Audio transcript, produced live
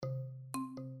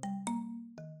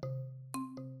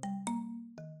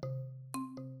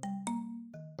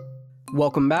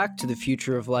Welcome back to the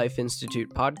Future of Life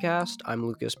Institute podcast. I'm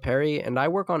Lucas Perry, and I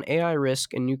work on AI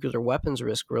risk and nuclear weapons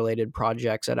risk related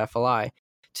projects at FLI.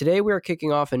 Today, we are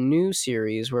kicking off a new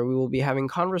series where we will be having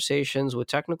conversations with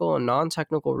technical and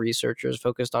non-technical researchers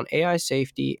focused on AI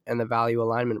safety and the value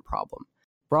alignment problem.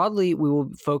 Broadly, we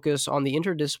will focus on the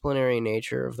interdisciplinary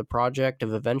nature of the project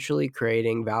of eventually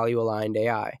creating value-aligned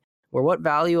AI, where what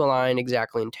value aligned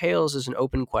exactly entails is an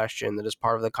open question that is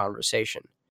part of the conversation.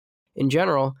 In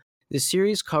general, this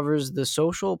series covers the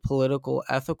social, political,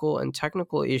 ethical, and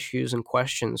technical issues and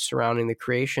questions surrounding the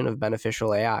creation of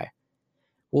beneficial AI.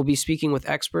 We'll be speaking with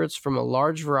experts from a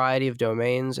large variety of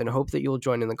domains and hope that you'll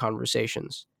join in the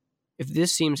conversations. If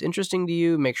this seems interesting to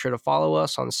you, make sure to follow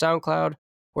us on SoundCloud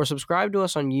or subscribe to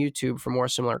us on YouTube for more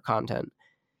similar content.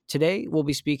 Today, we'll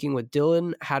be speaking with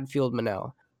Dylan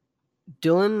Hadfield-Manel.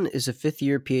 Dylan is a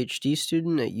fifth-year PhD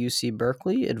student at UC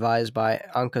Berkeley, advised by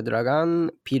Anka Dragan,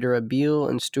 Peter Abil,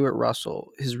 and Stuart Russell.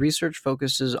 His research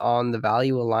focuses on the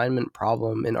value alignment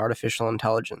problem in artificial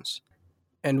intelligence.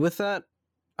 And with that,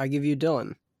 I give you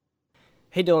Dylan.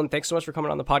 Hey, Dylan, thanks so much for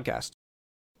coming on the podcast.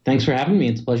 Thanks for having me.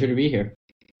 It's a pleasure to be here.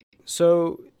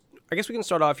 So I guess we can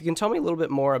start off. You can tell me a little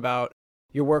bit more about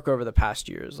your work over the past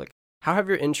years. Like, how have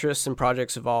your interests and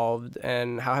projects evolved,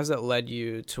 and how has that led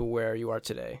you to where you are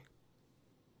today?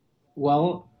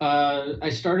 Well, I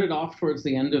started off towards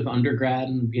the end of undergrad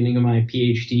and the beginning of my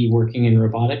PhD working in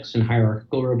robotics and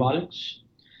hierarchical robotics.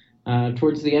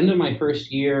 Towards the end of my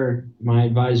first year, my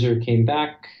advisor came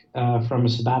back from a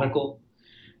sabbatical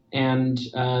and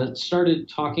started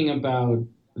talking about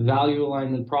value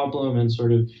alignment problem and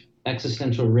sort of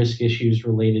existential risk issues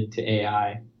related to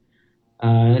AI.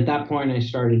 At that point, I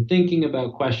started thinking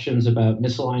about questions about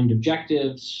misaligned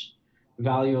objectives,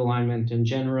 value alignment, and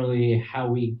generally how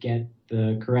we get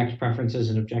the correct preferences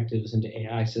and objectives into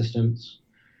AI systems.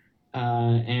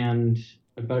 And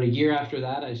about a year after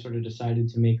that, I sort of decided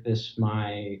to make this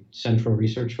my central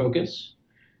research focus.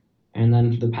 And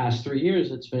then for the past 3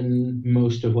 years, it's been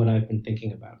most of what I've been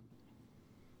thinking about.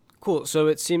 Cool. So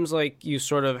it seems like you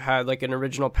sort of had like an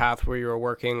original path where you were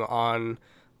working on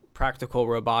practical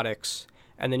robotics,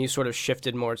 and then you sort of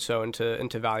shifted more so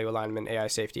into value alignment AI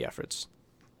safety efforts.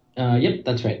 Yep,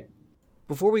 that's right.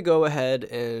 Before we go ahead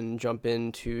and jump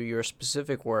into your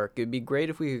specific work, it'd be great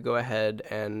if we could go ahead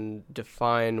and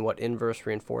define what inverse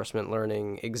reinforcement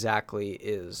learning exactly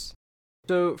is.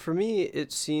 So for me,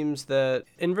 it seems that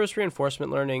inverse reinforcement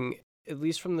learning, at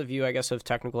least from the view, I guess, of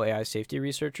technical AI safety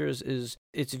researchers, is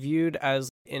it's viewed as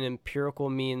an empirical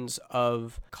means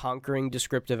of conquering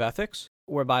descriptive ethics,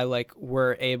 whereby like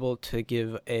we're able to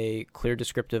give a clear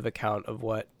descriptive account of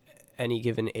what any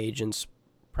given agent's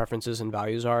preferences and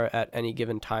values are at any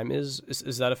given time. Is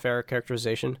that a fair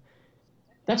characterization?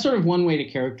 That's sort of one way to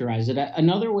characterize it.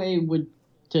 Another way would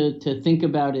to think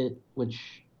about it, which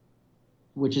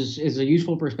is a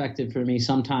useful perspective for me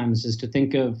sometimes, is to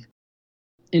think of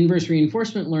inverse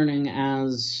reinforcement learning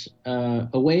as a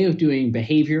way of doing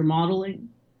behavior modeling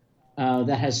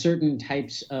that has certain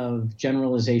types of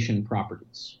generalization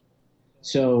properties.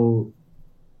 So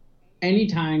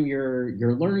anytime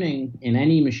you're learning in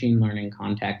any machine learning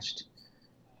context,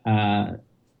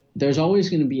 there's always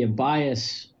going to be a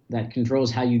bias that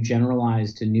controls how you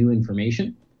generalize to new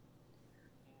information.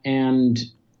 And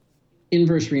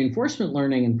inverse reinforcement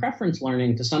learning and preference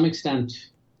learning, to some extent,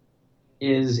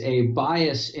 is a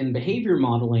bias in behavior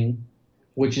modeling,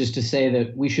 which is to say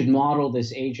that we should model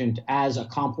this agent as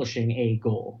accomplishing a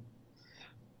goal,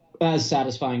 as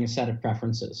satisfying a set of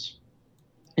preferences.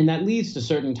 And that leads to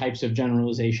certain types of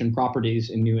generalization properties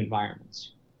in new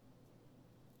environments.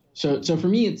 So for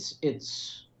me,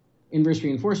 it's inverse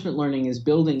reinforcement learning is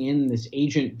building in this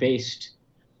agent-based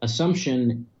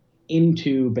assumption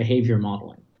into behavior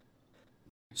modeling.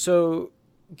 So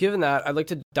given that, I'd like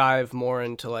to dive more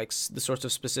into like the sorts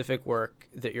of specific work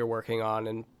that you're working on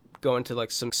and go into like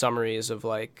some summaries of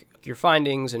like your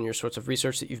findings and your sorts of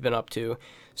research that you've been up to.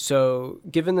 So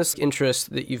given this interest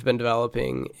that you've been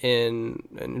developing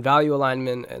in value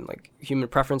alignment and like human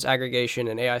preference aggregation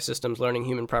and AI systems learning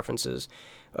human preferences,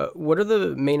 what are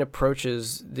the main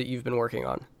approaches that you've been working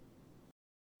on?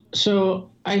 So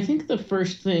I think the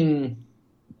first thing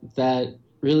that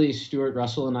really Stuart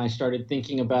Russell and I started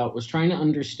thinking about was trying to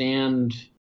understand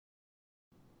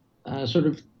sort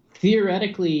of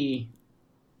theoretically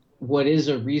what is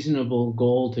a reasonable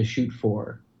goal to shoot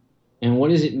for, and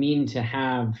what does it mean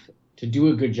to do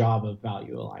a good job of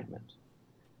value alignment.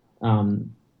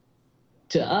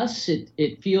 To us,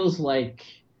 it feels like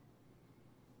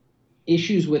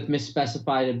issues with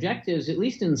misspecified objectives, at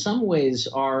least in some ways,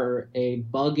 are a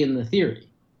bug in the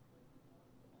theory.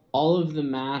 all of the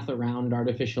math around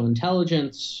artificial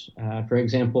intelligence, for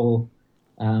example,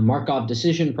 Markov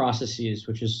decision processes,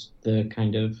 which is the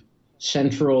kind of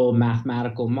central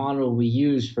mathematical model we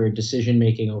use for decision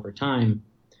making over time,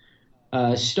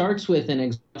 starts with an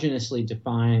exogenously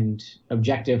defined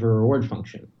objective or reward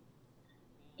function.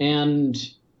 And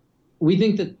we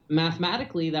think that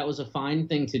mathematically that was a fine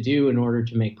thing to do in order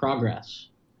to make progress.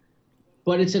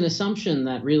 But it's an assumption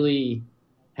that really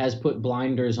has put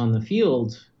blinders on the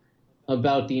field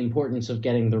about the importance of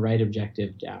getting the right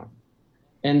objective down.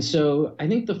 And so I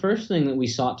think the first thing that we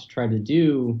sought to try to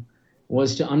do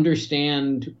was to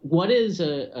understand what is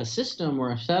a system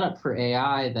or a setup for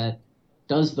AI that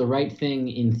does the right thing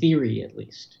in theory, at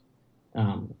least.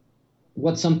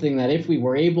 What's something that if we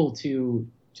were able to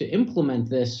implement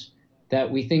this,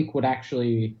 that we think would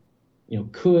actually,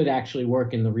 could actually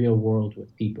work in the real world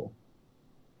with people.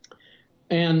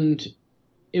 And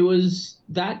it was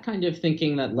that kind of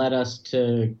thinking that led us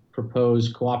to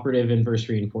propose cooperative inverse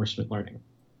reinforcement learning,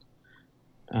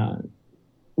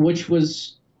 which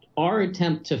was our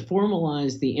attempt to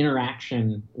formalize the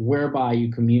interaction whereby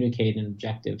you communicate an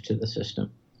objective to the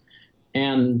system.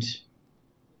 And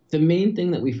the main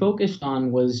thing that we focused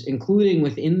on was including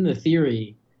within the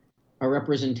theory a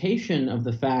representation of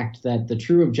the fact that the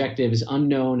true objective is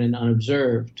unknown and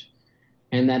unobserved,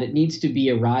 and that it needs to be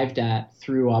arrived at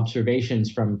through observations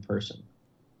from a person.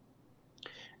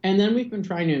 And then we've been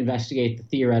trying to investigate the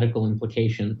theoretical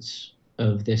implications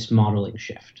of this modeling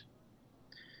shift.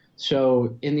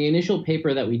 So in the initial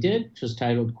paper that we did, which was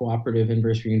titled Cooperative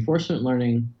Inverse Reinforcement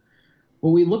Learning,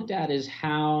 what we looked at is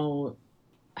how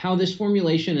this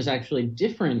formulation is actually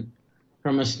different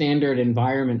from a standard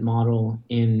environment model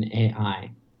in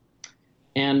AI.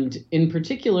 And in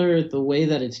particular, the way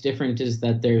that it's different is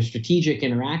that there's strategic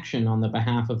interaction on the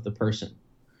behalf of the person.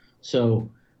 So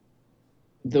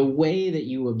the way that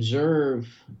you observe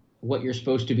what you're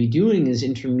supposed to be doing is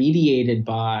intermediated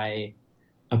by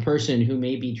a person who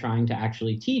may be trying to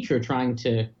actually teach or trying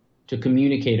to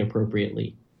communicate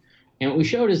appropriately. And what we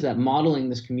showed is that modeling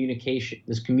this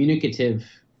communicative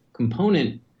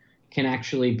component can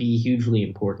actually be hugely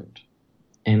important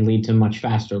and lead to much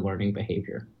faster learning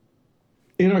behavior.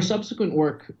 In our subsequent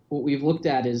work, what we've looked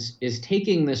at is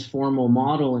taking this formal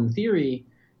model in theory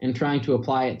and trying to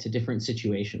apply it to different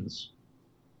situations.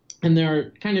 And there are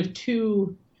kind of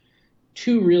two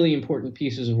really important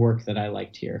pieces of work that I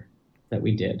liked here that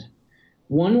we did.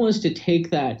 One was to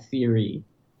take that theory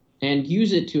and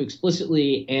use it to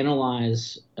explicitly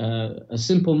analyze a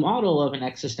simple model of an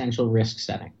existential risk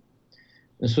setting.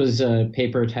 This was a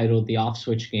paper titled The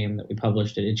Off-Switch Game that we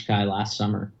published at IJCAI last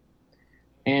summer.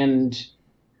 And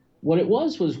what it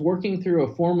was working through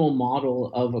a formal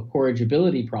model of a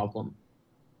corrigibility problem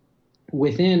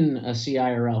within a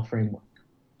CIRL framework.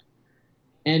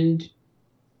 And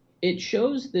it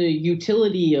shows the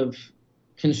utility of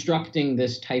constructing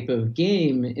this type of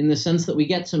game in the sense that we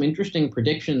get some interesting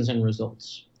predictions and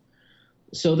results.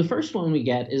 So the first one we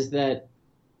get is that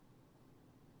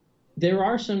there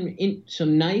are some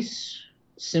nice,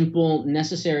 simple,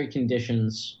 necessary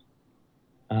conditions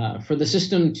for the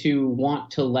system to want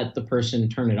to let the person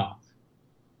turn it off,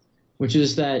 which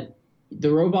is that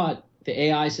the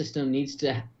AI system needs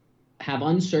to have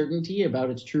uncertainty about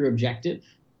its true objective,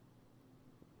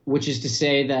 which is to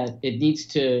say that it needs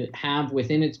to have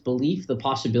within its belief the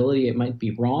possibility it might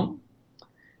be wrong.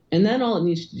 And then all it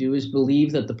needs to do is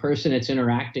believe that the person it's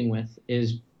interacting with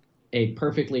is a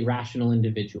perfectly rational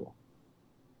individual.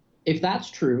 If that's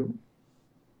true,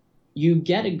 you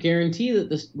get a guarantee that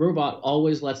this robot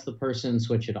always lets the person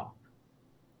switch it off.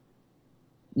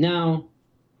 Now,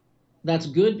 that's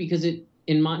good because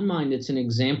in my mind, it's an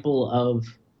example of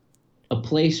a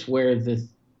place where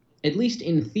at least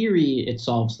in theory, it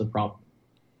solves the problem.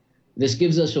 This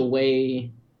gives us a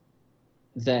way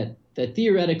that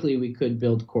theoretically we could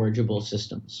build corrigible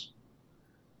systems.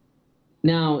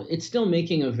 Now, it's still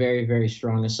making a very, very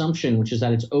strong assumption, which is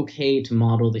that it's okay to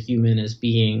model the human as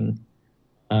being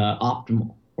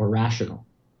optimal or rational.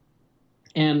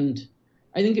 And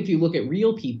I think if you look at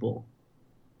real people,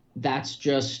 that's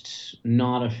just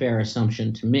not a fair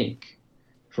assumption to make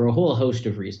for a whole host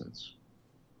of reasons.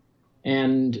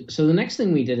 And so the next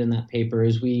thing we did in that paper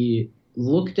is we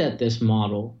looked at this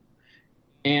model,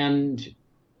 and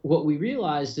what we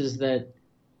realized is that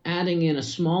adding in a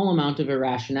small amount of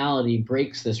irrationality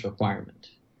breaks this requirement.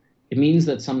 It means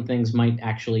that some things might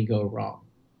actually go wrong.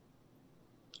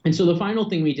 And so the final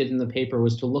thing we did in the paper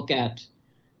was to look at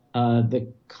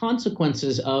the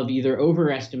consequences of either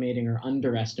overestimating or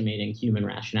underestimating human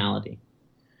rationality.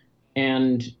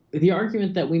 And the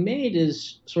argument that we made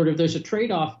is there's a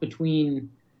trade-off between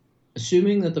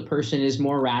assuming that the person is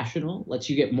more rational lets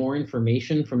you get more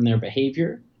information from their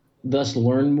behavior, thus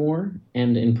learn more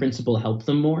and in principle help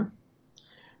them more.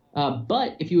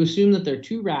 But if you assume that they're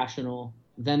too rational,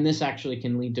 then this actually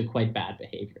can lead to quite bad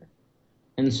behavior.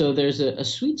 And so there's a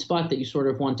sweet spot that you sort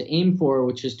of want to aim for,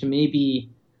 which is to maybe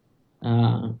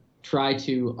try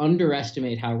to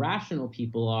underestimate how rational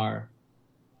people are,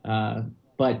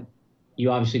 but you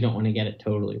obviously don't want to get it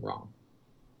totally wrong.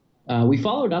 We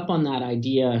followed up on that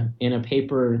idea in a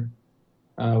paper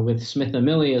with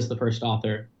Smith-Amili as the first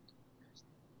author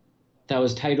that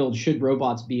was titled, "Should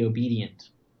Robots Be Obedient?"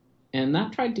 And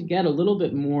that tried to get a little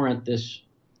bit more at this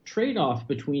trade-off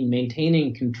between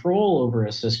maintaining control over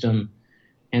a system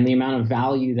and the amount of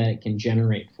value that it can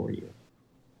generate for you.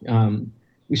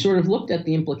 We sort of looked at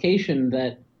the implication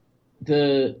that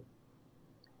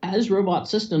as robot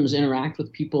systems interact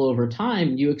with people over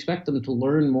time, you expect them to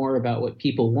learn more about what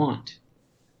people want.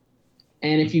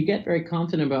 And if you get very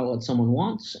confident about what someone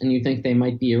wants and you think they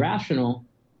might be irrational,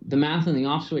 the math in the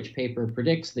off-switch paper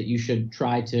predicts that you should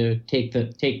try to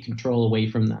take control away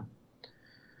from them.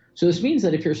 So this means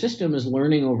that if your system is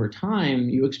learning over time,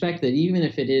 you expect that even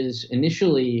if it is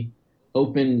initially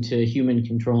open to human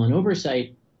control and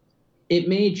oversight, it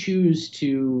may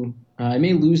it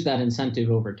may lose that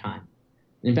incentive over time.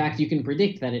 In fact, you can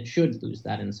predict that it should lose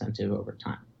that incentive over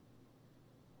time.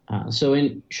 So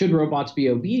in Should Robots Be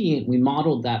Obedient, we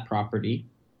modeled that property,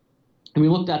 and we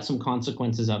looked at some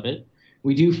consequences of it.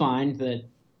 We do find that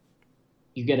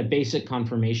you get a basic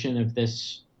confirmation of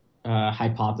this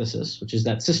hypothesis, which is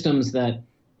that systems that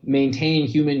maintain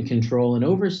human control and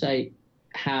oversight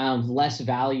have less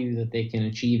value that they can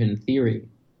achieve in theory.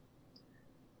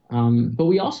 But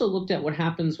we also looked at what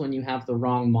happens when you have the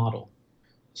wrong model.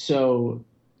 So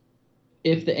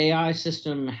if the AI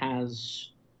system has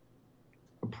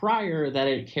a prior that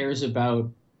it cares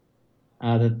about,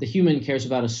 that the human cares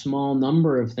about a small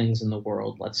number of things in the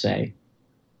world, let's say,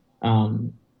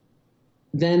 then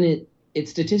it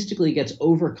statistically gets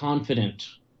overconfident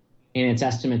in its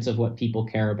estimates of what people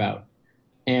care about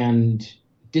and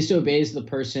disobeys the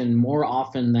person more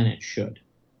often than it should.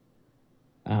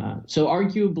 So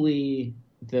arguably,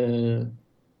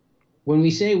 when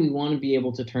we say we want to be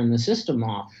able to turn the system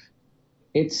off,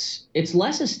 it's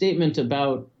less a statement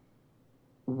about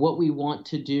what we want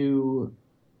to do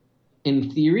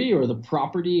in theory or the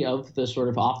property of the sort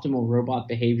of optimal robot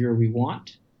behavior we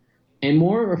want, and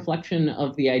more a reflection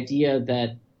of the idea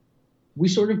that we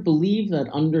sort of believe that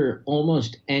under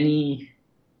almost any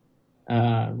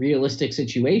realistic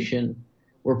situation,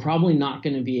 we're probably not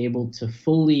going to be able to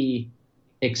fully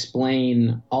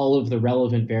explain all of the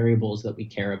relevant variables that we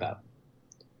care about.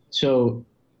 So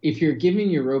if you're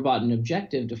giving your robot an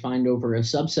objective to find over a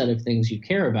subset of things you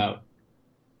care about,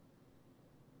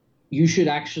 you should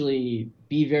actually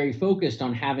be very focused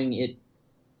on having it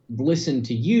listen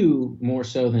to you more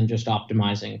so than just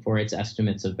optimizing for its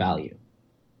estimates of value.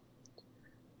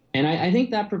 And I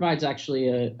think that provides actually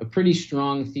a pretty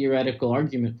strong theoretical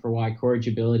argument for why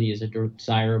corrigibility is a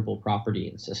desirable property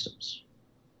in systems.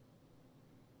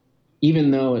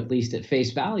 Even though, at least at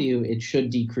face value, it should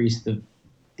decrease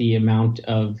the amount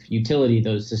of utility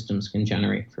those systems can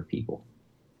generate for people.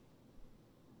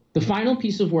 The final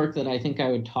piece of work that I think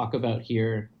I would talk about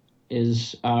here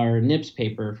is our NIPS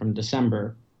paper from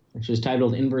December, which was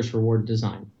titled Inverse Reward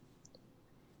Design.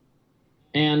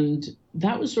 And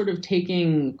that was sort of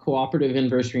taking cooperative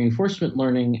inverse reinforcement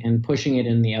learning and pushing it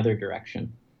in the other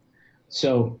direction.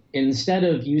 So instead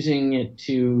of using it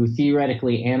to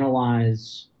theoretically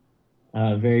analyze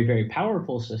very, very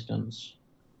powerful systems,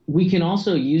 we can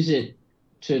also use it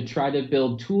to try to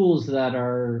build tools that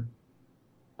are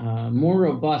more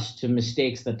robust to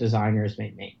mistakes that designers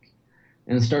may make,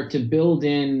 and start to build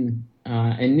in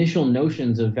initial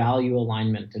notions of value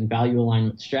alignment and value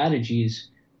alignment strategies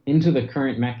into the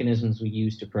current mechanisms we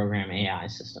use to program AI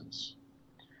systems.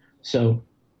 So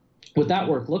what that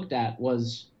work looked at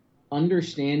was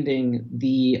understanding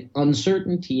the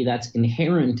uncertainty that's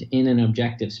inherent in an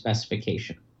objective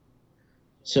specification.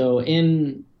 So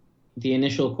in the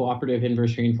initial cooperative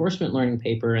inverse reinforcement learning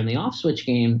paper and the off-switch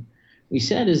game, we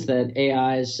said is that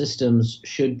AI systems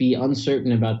should be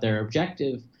uncertain about their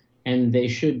objective, and they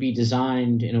should be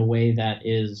designed in a way that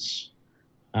is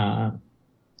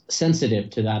sensitive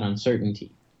to that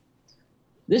uncertainty.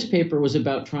 This paper was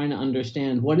about trying to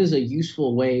understand what is a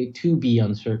useful way to be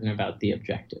uncertain about the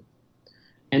objective.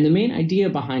 And the main idea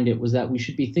behind it was that we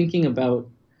should be thinking about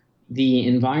the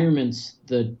environments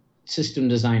the system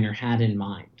designer had in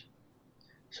mind.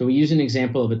 So we use an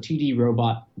example of a 2D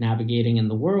robot navigating in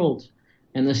the world,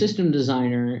 and the system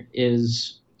designer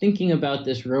is thinking about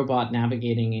this robot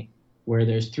navigating where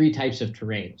there's three types of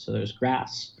terrain. So there's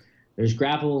grass, there's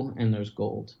gravel, and there's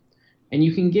gold. And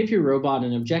you can give your robot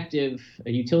an objective,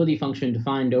 a utility function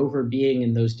defined over being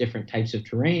in those different types of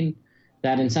terrain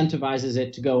that incentivizes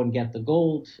it to go and get the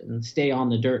gold and stay on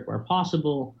the dirt where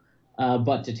possible,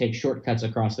 but to take shortcuts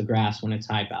across the grass when it's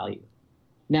high value.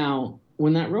 Now,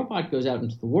 when that robot goes out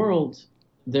into the world,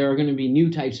 there are going to be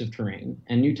new types of terrain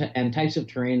and types of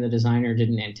terrain the designer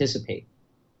didn't anticipate.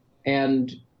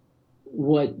 And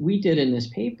what we did in this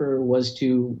paper was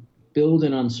to build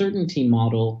an uncertainty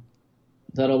model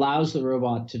that allows the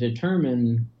robot to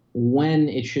determine when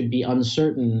it should be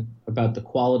uncertain about the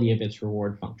quality of its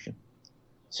reward function.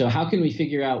 So how can we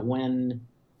figure out when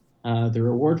the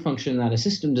reward function that a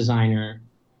system designer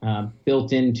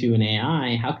built into an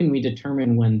AI, how can we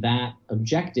determine when that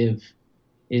objective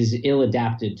is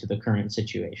ill-adapted to the current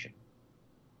situation?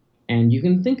 And you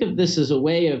can think of this as a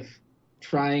way of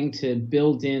trying to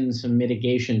build in some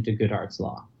mitigation to Goodhart's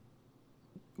law.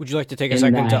 Would you like to take a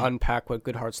second to unpack what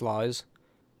Goodhart's law is?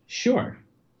 Sure.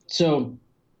 So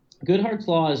Goodhart's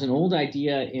law is an old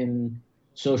idea in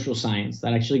social science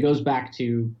that actually goes back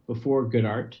to before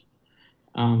Goodhart.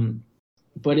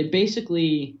 But it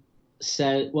basically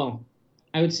said, well,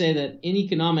 I would say that in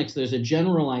economics, there's a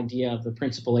general idea of the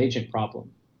principal agent problem,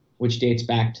 which dates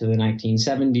back to the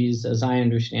 1970s, as I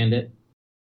understand it,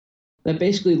 that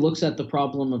basically looks at the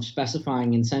problem of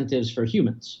specifying incentives for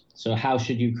humans. So how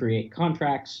should you create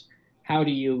contracts? How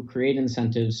do you create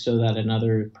incentives so that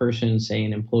another person, say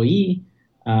an employee,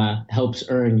 helps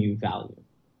earn you value?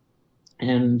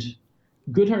 And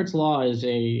Goodhart's law is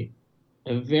a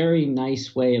very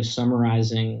nice way of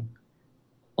summarizing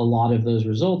a lot of those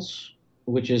results,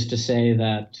 which is to say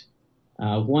that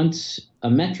once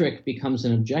a metric becomes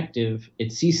an objective,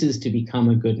 it ceases to become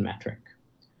a good metric.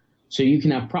 So you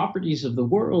can have properties of the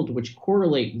world which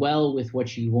correlate well with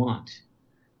what you want,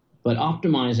 but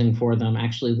optimizing for them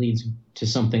actually leads to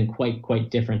something quite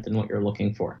different than what you're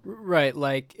looking for. Right,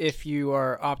 like if you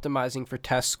are optimizing for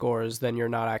test scores, then you're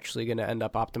not actually going to end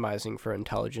up optimizing for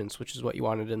intelligence, which is what you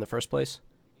wanted in the first place?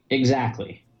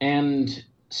 Exactly. And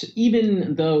so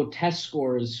even though test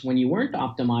scores, when you weren't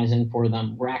optimizing for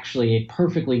them, were actually a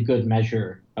perfectly good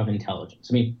measure of intelligence.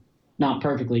 I mean, not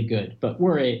perfectly good, but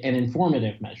were an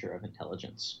informative measure of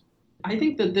intelligence. I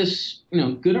think that this,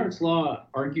 Goodhart's law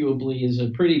arguably is a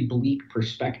pretty bleak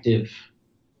perspective.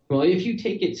 Well, if you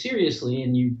take it seriously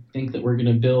and you think that we're going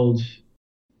to build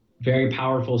very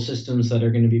powerful systems that are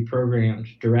going to be programmed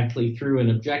directly through an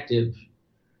objective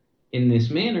in this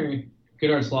manner,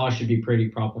 Goodhart's law should be pretty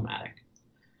problematic.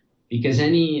 Because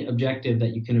any objective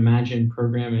that you can imagine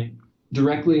programming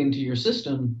directly into your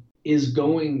system is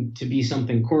going to be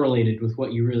something correlated with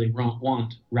what you really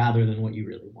want rather than what you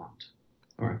really want.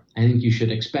 Or I think you should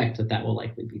expect that will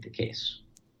likely be the case.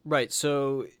 Right.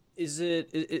 So is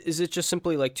it just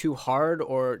simply like too hard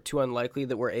or too unlikely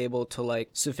that we're able to like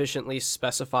sufficiently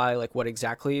specify like what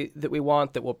exactly that we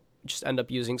want, that we'll just end up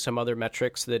using some other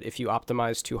metrics that if you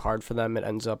optimize too hard for them, it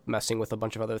ends up messing with a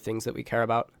bunch of other things that we care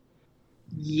about?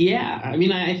 Yeah. I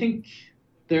mean, I think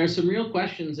there are some real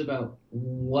questions about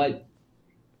what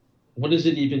does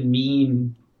it even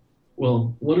mean?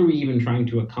 Well, what are we even trying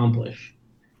to accomplish?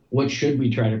 What should we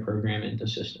try to program into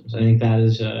systems? I think that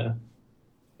is,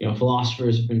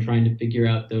 philosophers have been trying to figure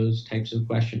out those types of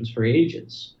questions for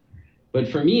ages. But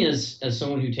for me, as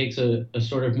someone who takes a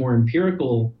sort of more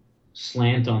empirical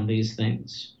slant on these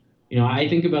things, I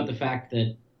think about the fact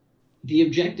that the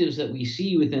objectives that we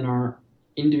see within our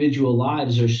individual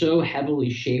lives are so heavily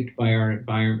shaped by our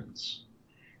environments,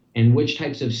 and which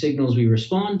types of signals we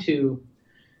respond to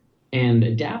and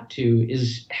adapt to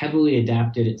is heavily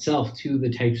adapted itself to the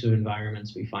types of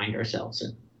environments we find ourselves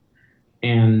in.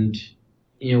 And,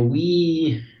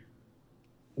 we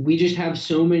just have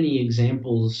so many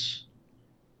examples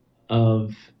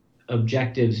of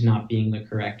objectives not being the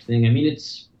correct thing. I mean,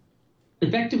 it's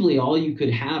effectively all you could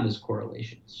have is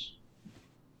correlations.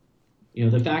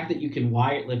 The fact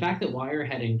that wire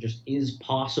heading just is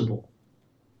possible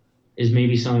is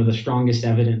maybe some of the strongest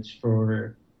evidence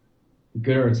for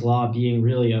Goodhart's law being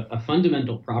really a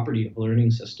fundamental property of learning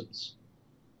systems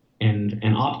and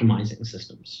optimizing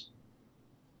systems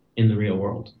in the real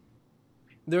world.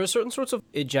 There are certain sorts of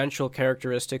agential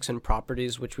characteristics and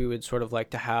properties which we would sort of like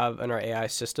to have in our AI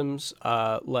systems,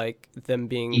 like them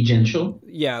being... Agential?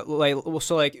 Yeah,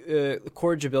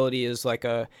 corrigibility is like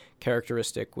a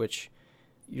characteristic which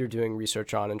you're doing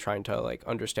research on and trying to like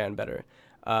understand better.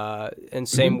 And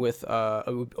same with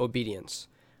obedience.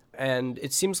 And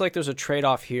it seems like there's a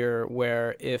trade-off here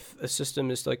where if a system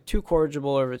is like too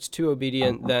corrigible or if it's too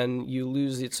obedient, then you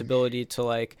lose its ability to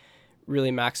like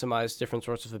really maximize different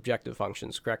sorts of objective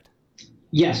functions, correct?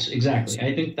 Yes, exactly.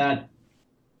 I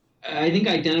think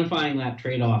identifying that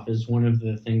trade-off is one of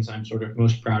the things I'm sort of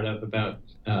most proud of about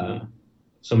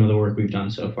some of the work we've done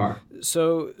so far.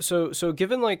 So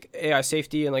given like AI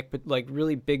safety and like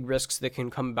really big risks that can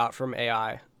come about from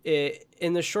AI,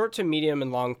 in the short to medium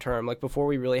and long term, like before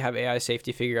we really have AI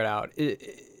safety figured out,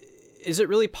 is it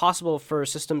really possible for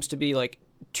systems to be like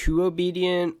too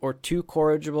obedient or too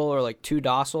corrigible or like too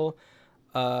docile?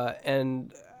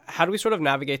 And how do we sort of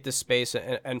navigate this space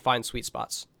and find sweet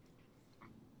spots?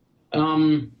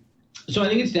 Um, so I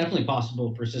think it's definitely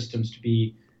possible for systems to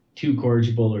be too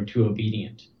corrigible or too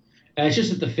obedient. It's just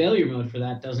that the failure mode for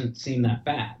that doesn't seem that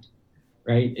bad,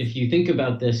 right? If you think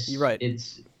about You're this, right.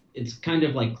 it's kind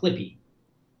of like Clippy,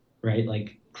 right?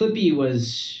 Like Clippy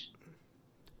was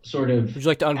sort of Would you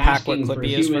like to unpack what asking for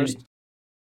Clippy is human. first?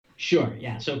 Sure,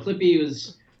 yeah. So Clippy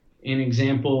was an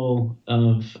example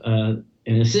of an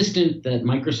assistant that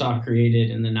Microsoft created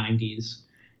in the 90s.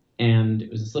 And it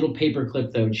was this little paper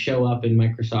clip that would show up in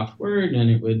Microsoft Word,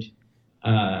 and it would,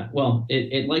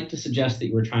 it liked to suggest that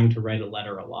you were trying to write a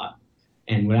letter a lot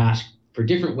and would ask for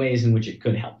different ways in which it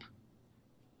could help.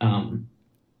 Um,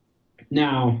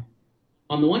 Now,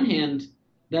 on the one hand,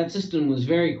 that system was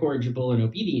very corrigible and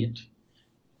obedient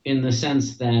in the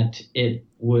sense that it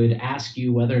would ask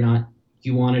you whether or not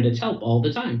you wanted its help all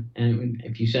the time. And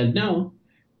if you said no,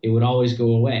 it would always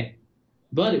go away.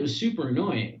 But it was super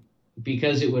annoying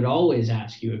because it would always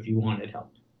ask you if you wanted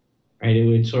help, right? It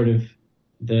would sort of,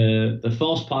 the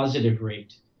false positive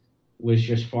rate was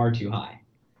just far too high,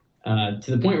 to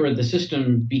the point where the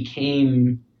system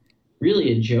became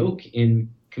really a joke in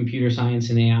computer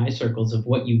science and AI circles of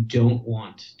what you don't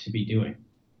want to be doing.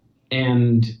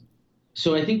 And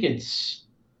so I think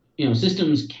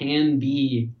systems can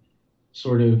be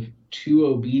sort of too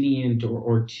obedient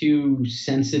or too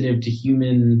sensitive to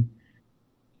human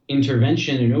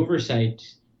intervention and oversight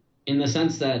in the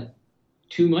sense that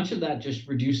too much of that just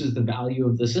reduces the value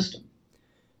of the system.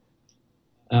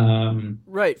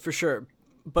 Right, for sure.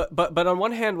 But on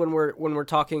one hand, when we're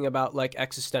talking about like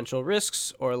existential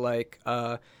risks or like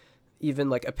even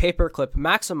like a paperclip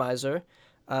maximizer,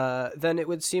 then it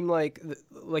would seem like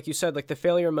you said, like the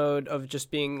failure mode of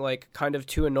just being like kind of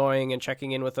too annoying and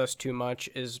checking in with us too much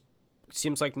is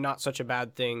seems like not such a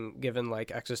bad thing given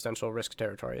like existential risk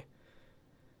territory.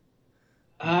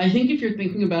 I think if you're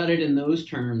thinking about it in those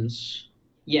terms,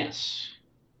 yes.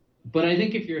 But I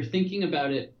think if you're thinking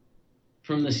about it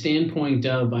from the standpoint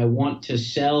of I want to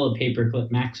sell a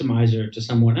paperclip maximizer to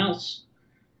someone else,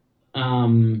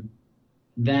 um,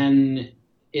 then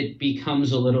it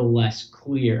becomes a little less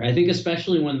clear. I think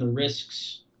especially when the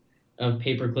risks of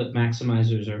paperclip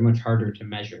maximizers are much harder to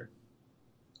measure.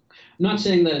 I'm not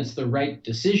saying that it's the right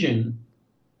decision,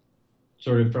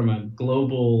 sort of from a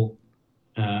global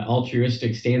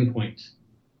altruistic standpoint,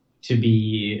 to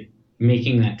be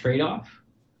making that trade-off.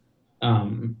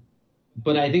 Um,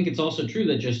 but I think it's also true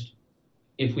that just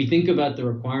if we think about the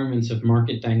requirements of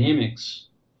market dynamics,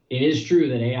 it is true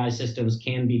that AI systems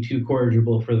can be too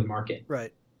corrigible for the market,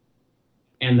 Right.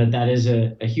 and that is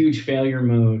a huge failure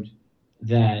mode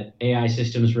that AI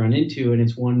systems run into, and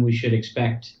it's one we should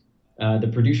expect the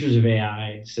producers of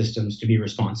AI systems to be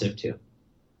responsive to.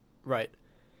 Right.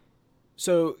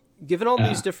 So, given all Uh,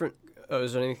 these different, oh,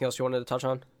 is there anything else you wanted to touch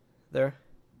on there?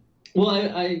 well,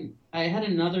 I had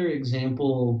another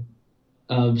example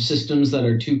of systems that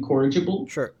are too corrigible,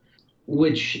 Sure.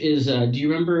 which is, do you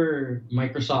remember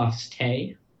Microsoft's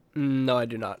Tay? No, I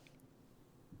do not.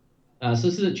 So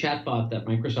this is a chatbot that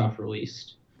Microsoft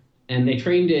released, and they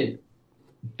trained it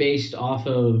based off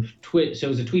of tweet. So it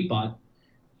was a tweet bot,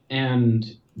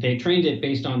 and they trained it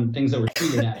based on things that were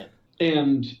tweeted at it.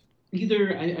 And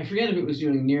either I forget if it was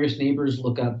doing nearest neighbors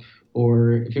lookup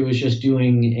or if it was just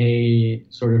doing a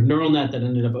sort of neural net that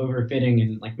ended up overfitting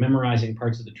and like memorizing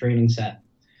parts of the training set.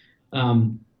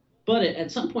 But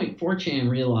at some point, 4chan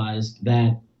realized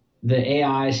that the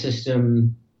AI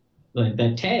system, like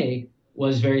that Tay,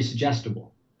 was very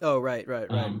suggestible. Oh, right.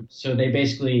 So they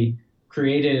basically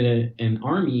created an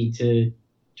army to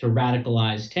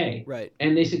radicalize Tay, Right.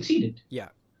 and they succeeded. Yeah,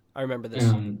 I remember this.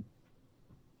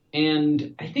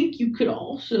 And I think you could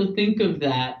also think of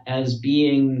that as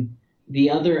being the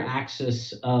other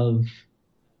axis of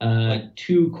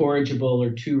too corrigible or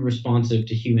too responsive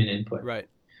to human input. Right.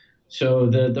 So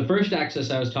the first axis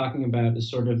I was talking about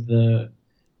is sort of the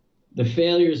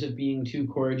failures of being too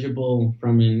corrigible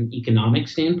from an economic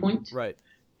standpoint. Right.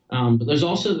 But there's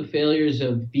also the failures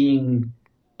of being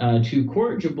too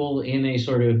corrigible in a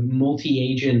sort of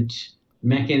multi-agent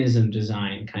mechanism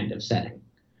design kind of setting,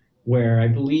 where I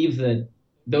believe that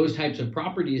those types of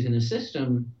properties in a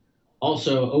system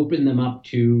also open them up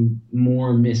to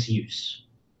more misuse.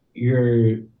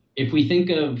 If we think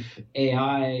of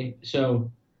AI,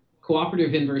 so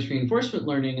cooperative inverse reinforcement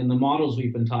learning and the models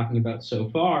we've been talking about so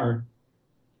far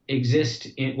exist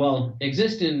in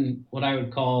what I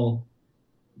would call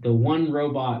the one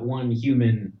robot, one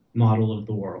human model of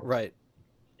the world. Right.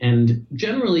 And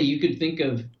generally, you could think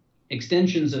of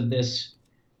extensions of this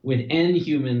with N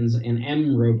humans and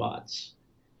M robots.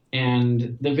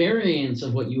 And the variance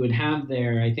of what you would have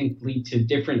there, I think, lead to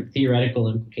different theoretical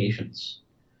implications.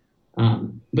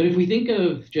 But if we think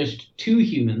of just two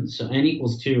humans, so N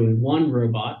equals 2, and one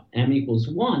robot, M equals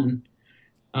 1,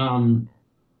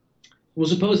 we'll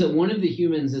suppose that one of the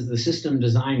humans is the system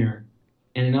designer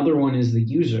and another one is the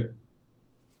user.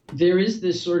 There is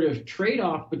this sort of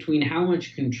trade-off between how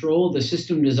much control the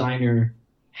system designer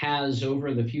has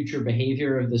over the future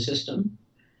behavior of the system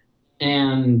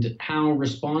and how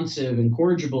responsive and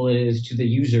corrigible it is to the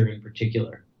user in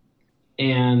particular.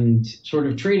 And sort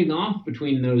of trading off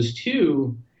between those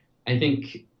two, I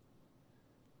think,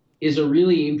 is a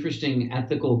really interesting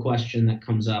ethical question that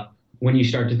comes up when you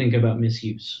start to think about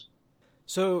misuse.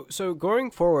 So going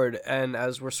forward, and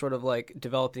as we're sort of like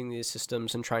developing these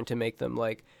systems and trying to make them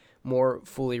like more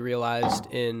fully realized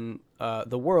in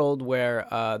the world where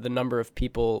the number of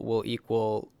people will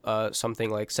equal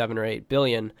something like 7 or 8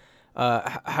 billion,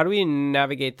 how do we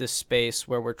navigate this space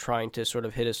where we're trying to sort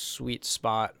of hit a sweet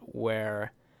spot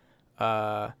where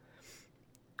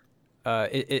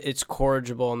it's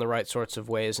corrigible in the right sorts of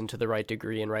ways and to the right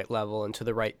degree and right level and to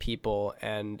the right people,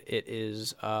 and it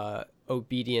is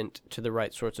obedient to the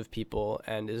right sorts of people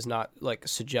and is not like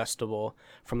suggestible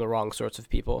from the wrong sorts of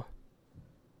people?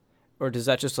 Or does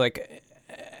that just like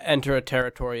enter a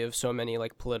territory of so many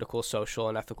like political, social,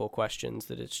 and ethical questions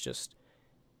that it's just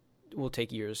will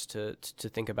take years to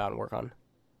think about and work on?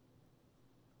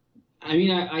 I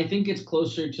mean, I think it's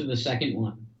closer to the second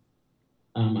one.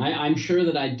 I'm sure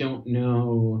that I don't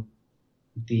know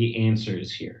the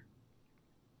answers here.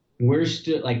 We're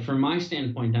still, like, from my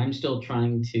standpoint, I'm still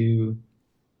trying to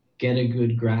get a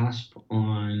good grasp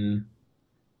on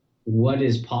what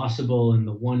is possible in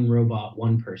the one robot,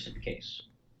 one person case.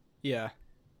 Yeah.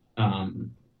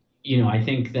 I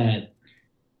think that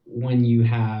when you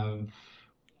have,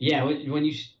 when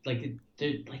you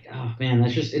oh man,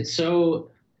 it's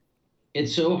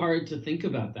so hard to think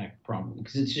about that problem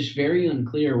because it's just very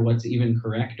unclear what's even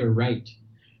correct or right.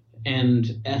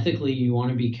 And ethically, you want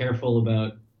to be careful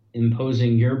about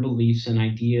imposing your beliefs and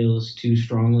ideals too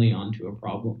strongly onto a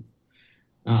problem,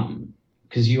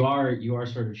 because you are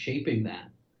sort of shaping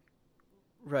that.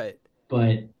 Right.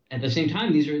 But at the same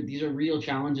time, these are real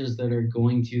challenges that are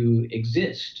going to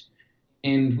exist,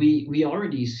 and we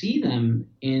already see them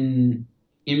in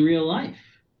real life.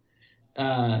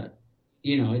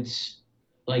 It's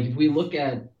like if we look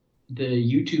at the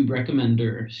YouTube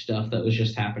recommender stuff that was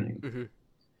just happening,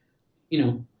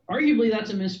 mm-hmm. Arguably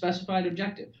that's a misspecified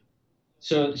objective.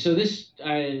 So this,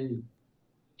 to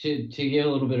give a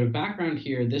little bit of background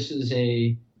here, this is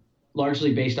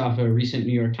largely based off a recent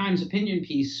New York Times opinion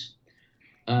piece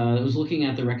that was looking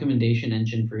at the recommendation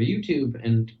engine for YouTube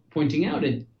and pointing out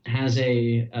it has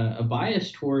a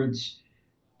bias towards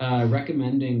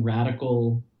recommending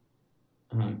radical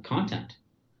content.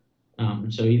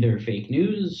 So either fake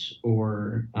news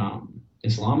or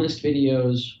Islamist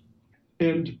videos.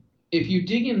 And if you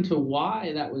dig into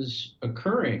why that was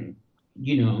occurring,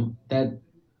 that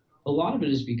a lot of it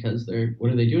is because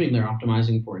what are they doing? They're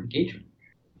optimizing for engagement.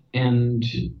 And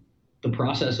the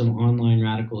process of online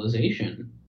radicalization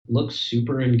looks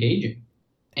super engaging.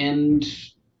 And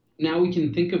now we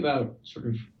can think about sort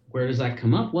of where does that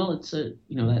come up? Well, it's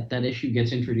that issue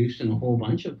gets introduced in a whole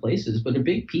bunch of places, but a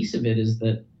big piece of it is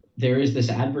that there is this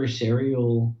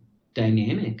adversarial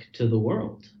dynamic to the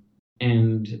world.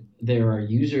 And there are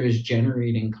users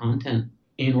generating content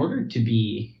in order to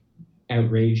be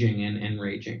outraging and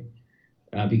enraging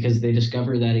because they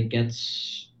discover that it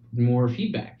gets more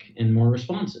feedback and more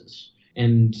responses.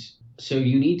 And so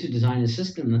you need to design a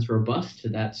system that's robust to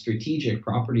that strategic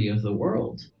property of the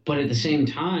world. But at the same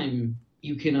time,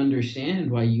 you can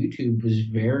understand why YouTube was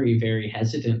very, very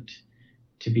hesitant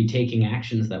to be taking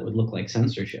actions that would look like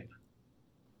censorship.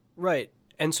 Right.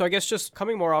 And so I guess just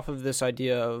coming more off of this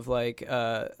idea of like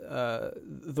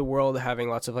the world having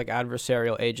lots of like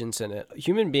adversarial agents in it,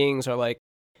 human beings are like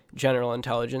general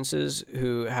intelligences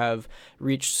who have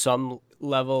reached some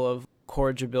level of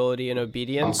corrigibility and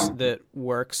obedience that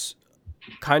works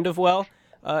kind of well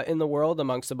in the world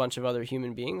amongst a bunch of other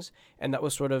human beings. And that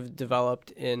was sort of developed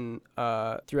in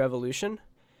through evolution.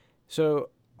 So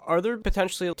Are there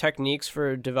potentially techniques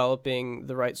for developing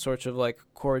the right sorts of like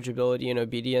corrigibility and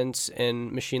obedience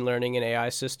in machine learning and AI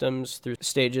systems through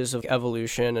stages of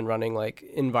evolution and running like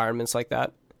environments like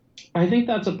that? I think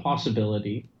that's a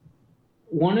possibility.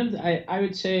 I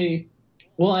would say,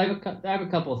 well, I have a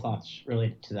couple of thoughts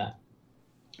related to that.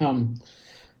 Um,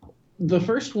 the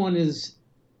first one is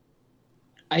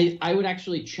I would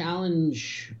actually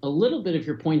challenge a little bit of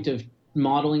your point of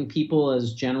modeling people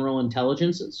as general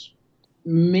intelligences,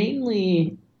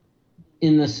 mainly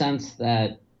in the sense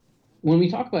that when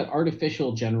we talk about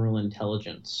artificial general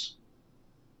intelligence,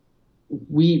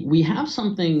 we have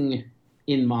something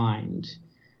in mind,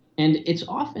 and it's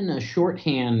often a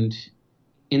shorthand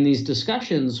in these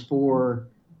discussions for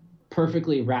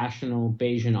perfectly rational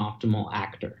Bayesian optimal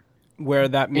actor. Where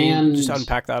that means, just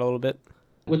unpack that a little bit.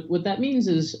 What that means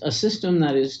is a system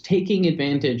that is taking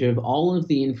advantage of all of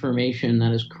the information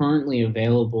that is currently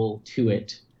available to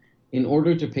it in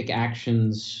order to pick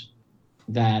actions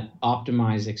that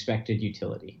optimize expected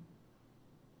utility.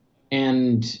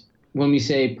 And when we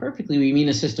say perfectly, we mean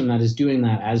a system that is doing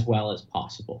that as well as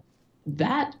possible.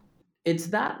 It's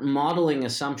that modeling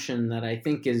assumption that I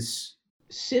think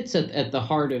sits at the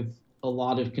heart of a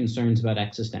lot of concerns about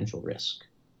existential risk.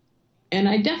 And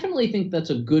I definitely think that's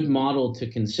a good model to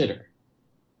consider.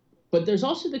 But there's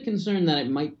also the concern that it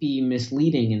might be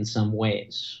misleading in some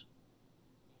ways,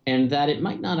 and that it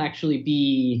might not actually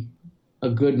be a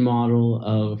good model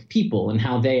of people and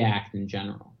how they act in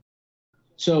general.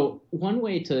 So one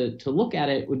way to look at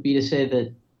it would be to say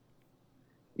that,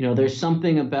 there's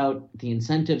something about the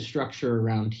incentive structure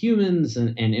around humans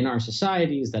and in our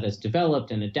societies that has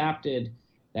developed and adapted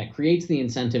that creates the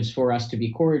incentives for us to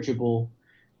be corrigible.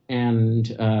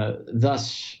 And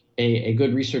thus, a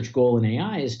good research goal in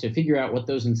AI is to figure out what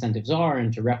those incentives are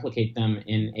and to replicate them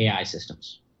in AI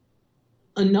systems.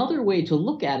 Another way to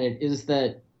look at it is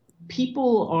that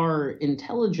people are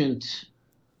intelligent,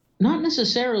 not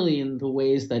necessarily in the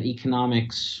ways that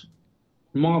economics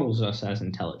models us as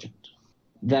intelligent.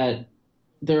 That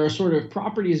there are sort of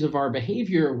properties of our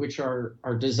behavior which are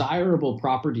desirable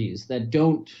properties that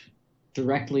don't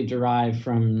directly derive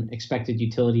from expected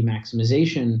utility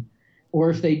maximization, or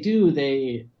if they do,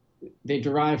 they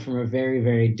derive from a very,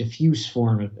 very diffuse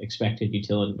form of expected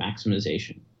utility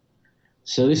maximization.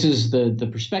 So this is the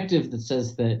perspective that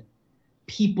says that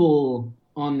people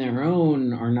on their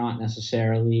own are not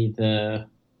necessarily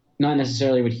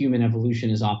what human evolution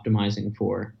is optimizing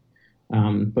for,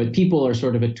 but people are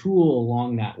sort of a tool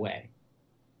along that way.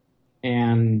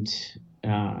 And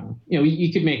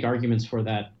you could make arguments for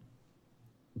that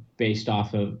based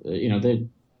off of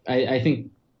I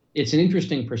think it's an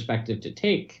interesting perspective to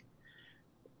take.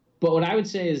 But what I would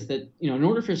say is that in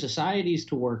order for societies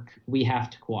to work, we have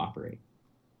to cooperate.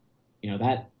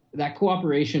 That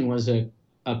cooperation was a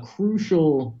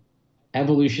crucial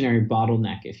evolutionary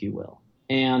bottleneck, if you will.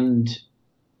 And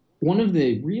one of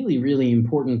the really, really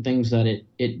important things that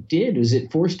it did was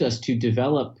it forced us to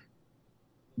develop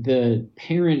the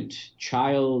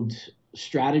parent-child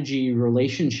strategy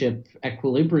relationship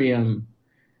equilibrium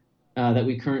that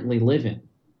we currently live in.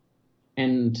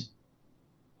 And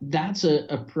that's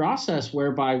a process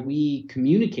whereby we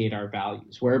communicate our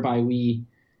values, whereby we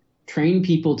train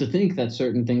people to think that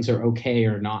certain things are okay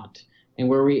or not, and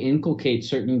where we inculcate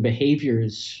certain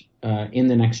behaviors in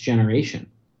the next generation.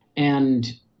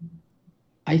 And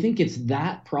I think it's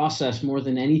that process more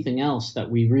than anything else that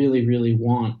we really, really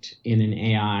want in an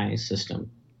AI system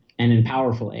and in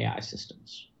powerful AI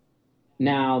systems.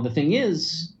 Now, the thing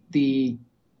is,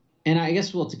 and I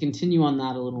guess, to continue on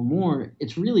that a little more,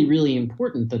 it's really, really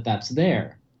important that that's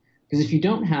there. Because if you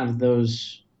don't have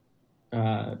those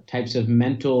types of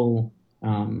mental,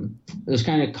 those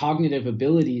kind of cognitive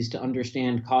abilities to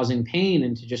understand causing pain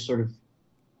and to just sort of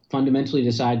fundamentally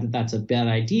decide that that's a bad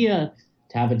idea,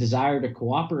 to have a desire to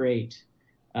cooperate,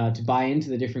 to buy into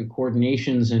the different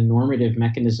coordinations and normative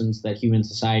mechanisms that human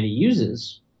society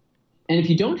uses. And if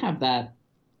you don't have that,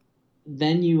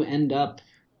 then you end up,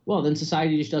 then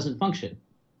society just doesn't function.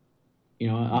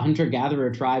 A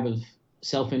hunter-gatherer tribe of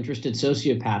self-interested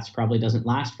sociopaths probably doesn't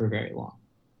last for very long.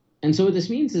 And so what this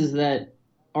means is that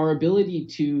our ability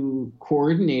to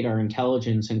coordinate our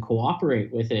intelligence and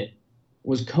cooperate with it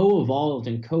was co-evolved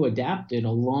and co-adapted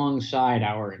alongside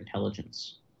our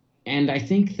intelligence. And I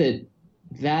think that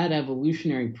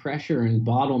evolutionary pressure and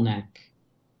bottleneck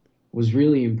was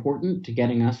really important to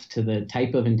getting us to the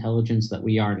type of intelligence that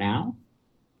we are now.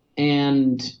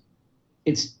 And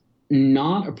it's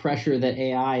not a pressure that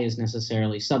AI is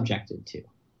necessarily subjected to.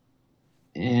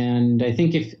 And I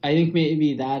think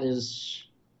maybe that is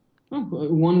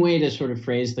one way to sort of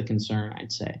phrase the concern,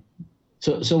 I'd say.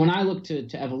 So when I look to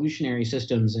evolutionary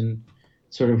systems and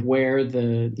sort of where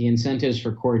the incentives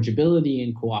for corrigibility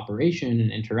and cooperation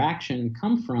and interaction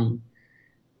come from,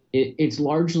 it's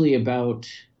largely about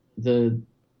the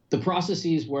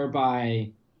processes whereby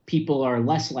people are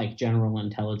less like general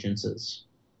intelligences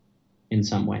in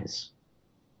some ways.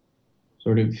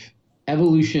 Sort of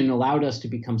evolution allowed us to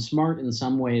become smart in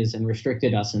some ways and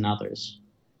restricted us in others.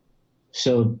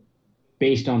 So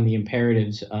based on the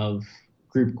imperatives of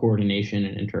group coordination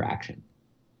and interaction.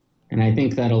 And I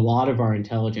think that a lot of our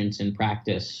intelligence in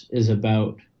practice is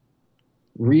about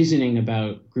reasoning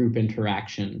about group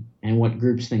interaction and what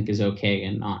groups think is okay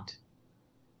and not.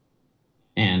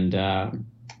 And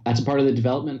that's a part of the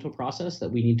developmental process that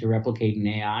we need to replicate in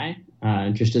AI,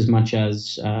 just as much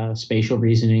as spatial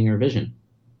reasoning or vision.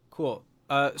 Cool.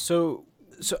 So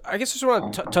I guess I just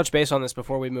want to touch base on this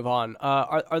before we move on.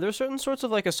 Are there certain sorts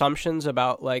of like assumptions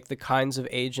about like the kinds of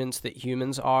agents that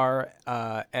humans are,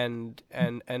 and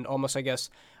almost, I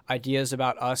guess, ideas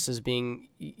about us as being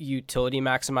utility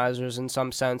maximizers in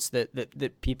some sense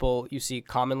that people you see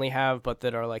commonly have, but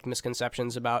that are like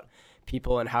misconceptions about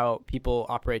people and how people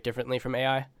operate differently from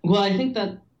AI? Well, I think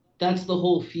that's the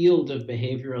whole field of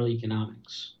behavioral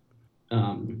economics,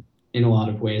 in a lot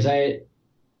of ways.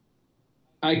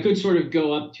 I could sort of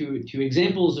go up to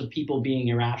examples of people being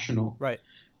irrational. Right.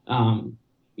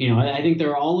 I think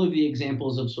there are all of the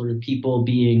examples of sort of people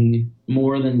being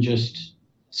more than just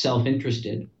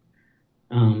self-interested.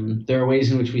 There are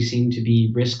ways in which we seem to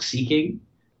be risk-seeking.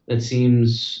 That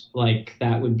seems like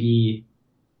that would be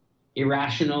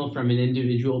irrational from an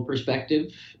individual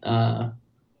perspective,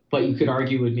 but you could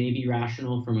argue it may be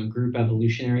rational from a group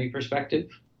evolutionary perspective.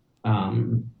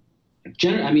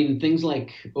 Things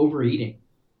like overeating.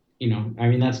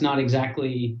 That's not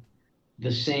exactly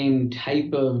the same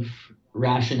type of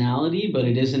rationality, but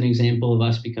it is an example of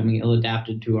us becoming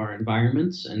ill-adapted to our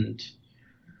environments and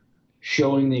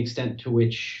showing the extent to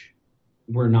which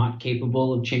we're not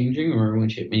capable of changing or in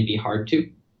which it may be hard to.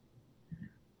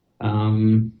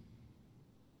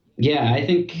 I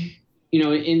think,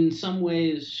 in some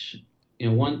ways,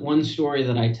 one story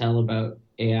that I tell about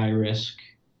AI risk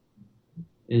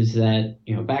is that,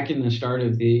 back in the start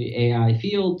of the AI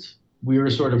field, we were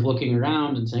sort of looking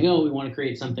around and saying, oh, we want to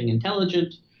create something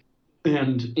intelligent.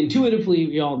 And intuitively,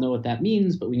 we all know what that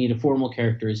means, but we need a formal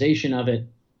characterization of it.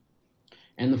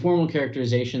 And the formal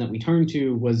characterization that we turned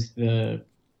to was the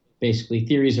basically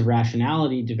theories of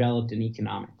rationality developed in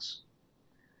economics.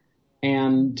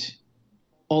 And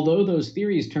although those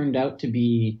theories turned out to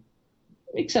be,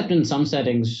 except in some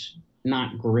settings,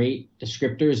 not great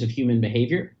descriptors of human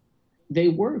behavior, they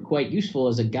were quite useful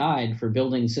as a guide for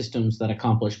building systems that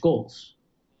accomplish goals.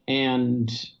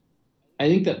 And I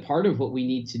think that part of what we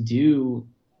need to do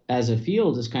as a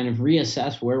field is kind of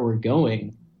reassess where we're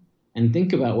going and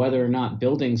think about whether or not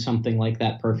building something like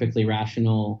that perfectly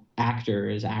rational actor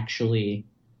is actually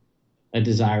a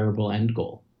desirable end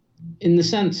goal. In the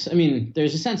sense,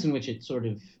 there's a sense in which it sort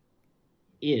of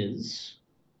is.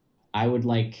 I would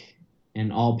like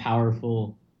an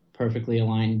all-powerful, perfectly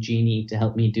aligned genie to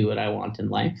help me do what I want in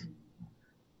life.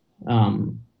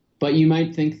 But you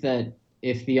might think that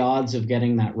if the odds of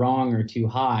getting that wrong are too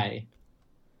high,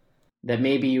 that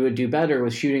maybe you would do better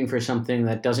with shooting for something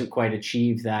that doesn't quite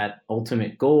achieve that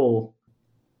ultimate goal,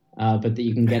 but that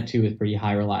you can get to with pretty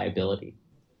high reliability.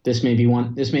 This may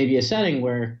be a setting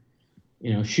where,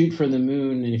 shoot for the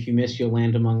moon, and if you miss, you'll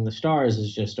land among the stars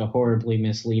is just a horribly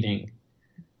misleading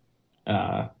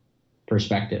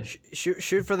perspective.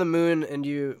 Shoot for the moon and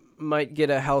you might get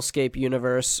a hellscape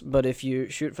universe, but if you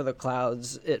shoot for the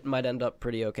clouds, it might end up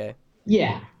pretty okay.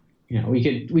 Yeah. We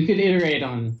could iterate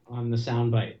on the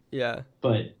soundbite. Yeah.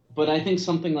 But I think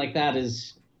something like that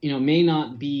is, may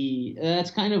not be,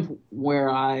 that's kind of where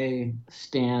I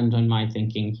stand on my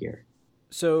thinking here.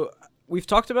 So we've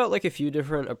talked about like a few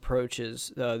different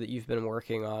approaches that you've been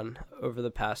working on over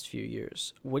the past few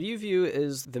years. What do you view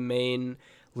as the main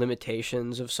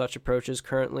limitations of such approaches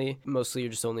currently? Mostly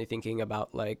you're just only thinking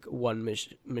about like one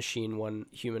machine, one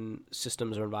human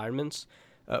systems or environments.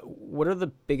 What are the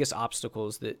biggest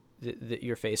obstacles that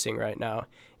you're facing right now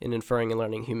in inferring and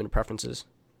learning human preferences?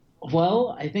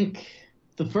 Well, I think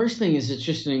the first thing is it's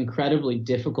just an incredibly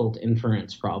difficult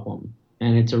inference problem.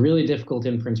 And it's a really difficult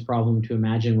inference problem to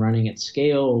imagine running at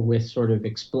scale with sort of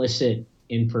explicit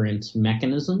inference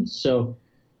mechanisms. So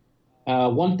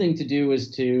one thing to do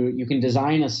is you can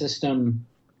design a system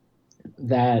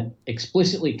that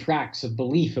explicitly tracks a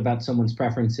belief about someone's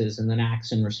preferences and then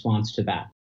acts in response to that.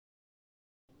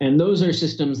 And those are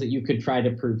systems that you could try to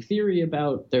prove theory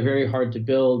about. They're very hard to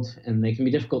build, and they can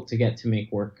be difficult to get to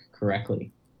make work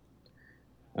correctly.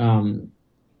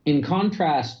 In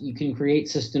contrast, you can create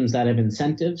systems that have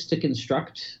incentives to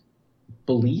construct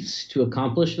beliefs to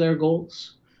accomplish their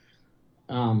goals.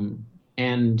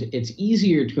 And it's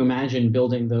easier to imagine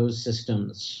building those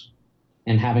systems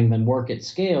and having them work at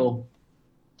scale,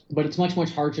 but it's much,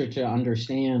 much harder to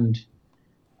understand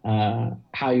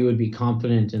how you would be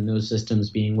confident in those systems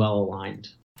being well aligned.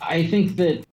 I think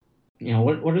that,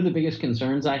 what are the biggest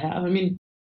concerns I have? I mean,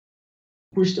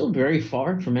 we're still very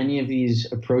far from any of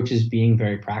these approaches being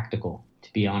very practical,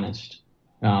 to be honest.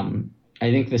 I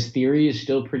think this theory is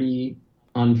still pretty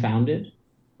unfounded.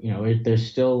 There's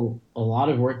still a lot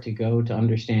of work to go to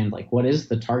understand, like, what is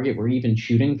the target we're even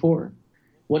shooting for?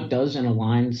 What does an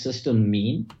aligned system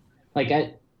mean?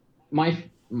 Like,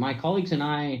 my colleagues and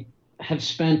I have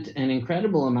spent an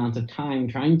incredible amount of time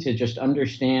trying to just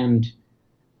understand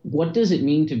what does it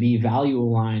mean to be value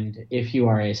aligned if you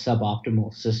are a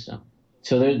suboptimal system.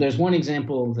 So there's one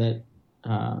example that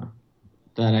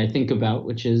I think about,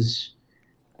 which is,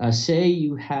 say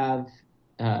you have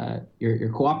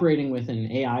you're cooperating with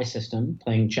an AI system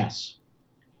playing chess.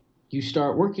 You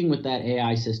start working with that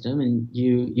AI system, and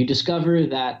you discover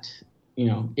that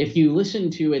if you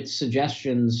listen to its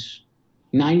suggestions,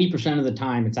 90% of the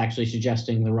time it's actually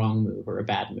suggesting the wrong move or a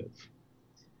bad move.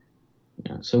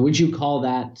 So would you call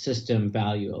that system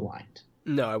value aligned?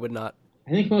 No, I would not. I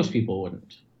think most people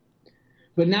wouldn't.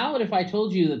 But now if I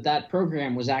told you that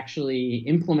program was actually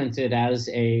implemented as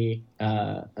a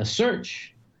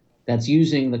search that's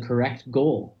using the correct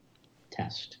goal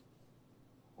test.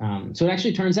 So it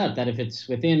actually turns out that if it's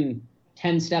within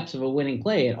 10 steps of a winning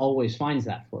play, it always finds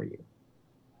that for you.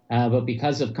 But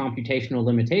because of computational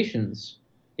limitations,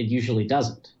 it usually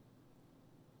doesn't.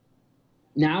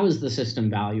 Now is the system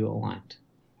value aligned?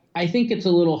 I think it's a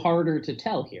little harder to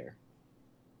tell here.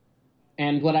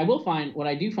 And what I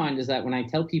do find is that when I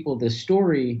tell people this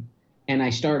story and I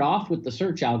start off with the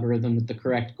search algorithm with the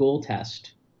correct goal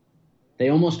test, they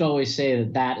almost always say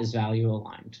that is value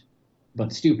aligned,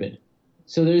 but stupid.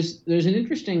 So there's an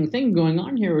interesting thing going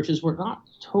on here, which is we're not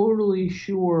totally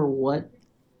sure what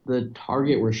the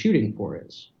target we're shooting for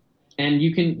is. And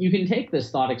you can take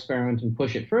this thought experiment and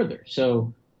push it further.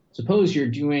 So suppose you're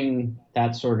doing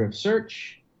that sort of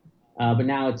search, but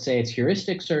now it's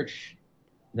heuristic search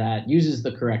that uses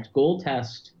the correct goal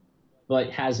test, but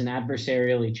has an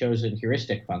adversarially chosen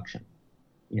heuristic function.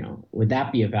 Would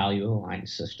that be a value aligned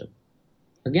system?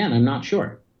 Again, I'm not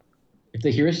sure. If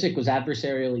the heuristic was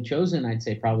adversarially chosen, I'd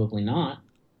say probably not.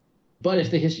 But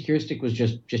if the heuristic was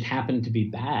just happened to be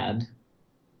bad,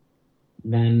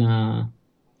 then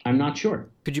I'm not sure.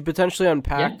 Could you potentially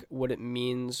unpack what it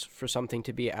means for something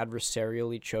to be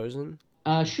adversarially chosen?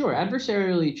 Sure.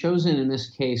 Adversarially chosen in this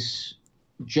case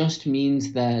just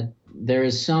means that there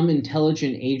is some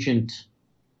intelligent agent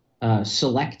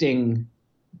selecting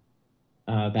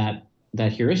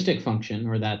that heuristic function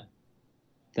or that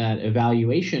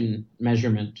evaluation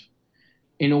measurement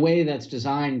in a way that's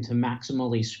designed to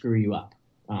maximally screw you up.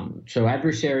 So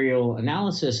adversarial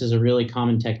analysis is a really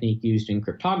common technique used in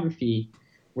cryptography,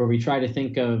 where we try to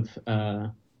think of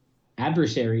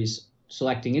adversaries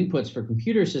selecting inputs for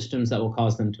computer systems that will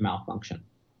cause them to malfunction.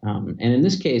 And in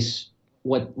this case,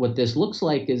 what this looks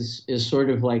like is sort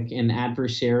of like an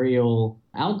adversarial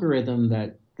algorithm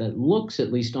that looks,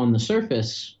 at least on the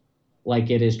surface,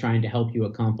 like it is trying to help you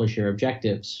accomplish your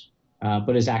objectives,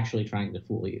 but is actually trying to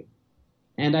fool you.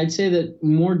 And I'd say that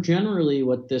more generally,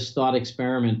 what this thought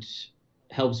experiment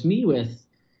helps me with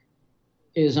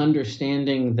is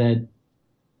understanding that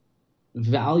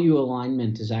value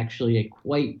alignment is actually a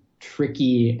quite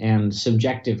tricky and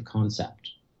subjective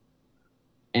concept,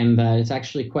 and that it's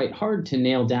actually quite hard to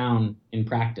nail down in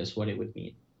practice what it would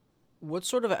mean. What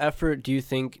sort of effort do you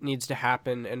think needs to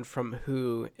happen, and from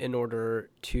who, in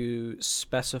order to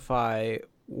specify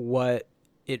what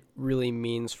it really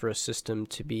means for a system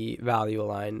to be value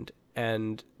aligned,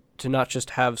 and to not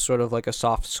just have sort of like a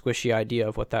soft, squishy idea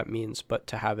of what that means, but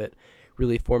to have it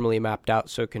really formally mapped out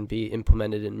so it can be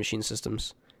implemented in machine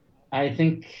systems? I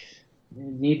think we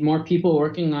need more people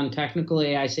working on technical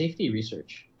AI safety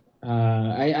research.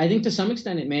 I think to some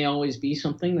extent it may always be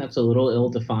something that's a little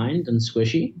ill-defined and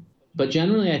squishy, but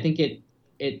generally I think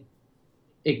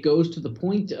it goes to the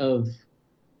point of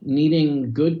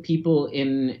needing good people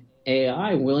in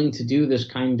AI willing to do this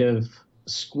kind of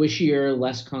squishier,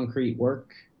 less concrete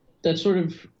work that sort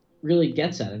of really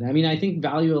gets at it. I mean, I think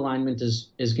value alignment is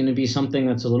going to be something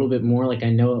that's a little bit more like I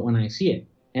know it when I see it.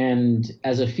 And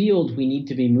as a field, we need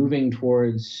to be moving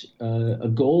towards a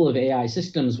goal of AI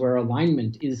systems where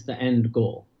alignment is the end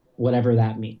goal, whatever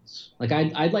that means. Like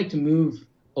I'd like to move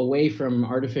away from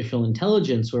artificial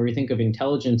intelligence, where we think of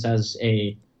intelligence as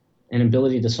an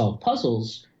ability to solve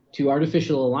puzzles, to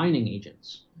artificial aligning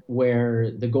agents,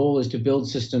 where the goal is to build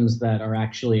systems that are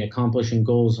actually accomplishing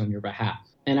goals on your behalf.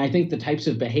 And I think the types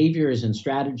of behaviors and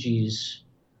strategies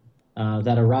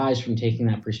that arise from taking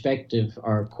that perspective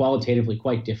are qualitatively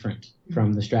quite different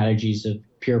from the strategies of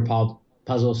pure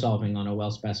puzzle solving on a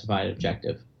well-specified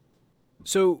objective.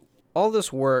 So all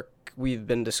this work we've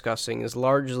been discussing is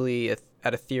largely at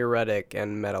a theoretic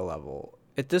and meta level.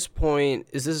 At this point,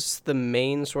 is this the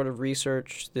main sort of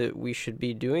research that we should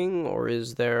be doing, or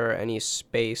is there any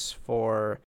space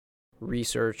for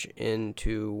research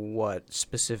into what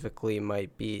specifically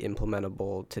might be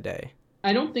implementable today?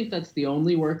 I don't think that's the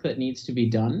only work that needs to be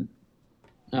done.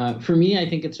 For me, I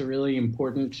think it's a really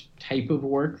important type of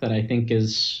work that I think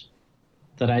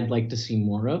that I'd like to see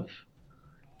more of.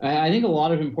 I think a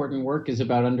lot of important work is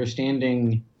about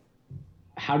understanding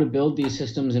how to build these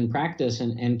systems in practice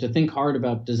and to think hard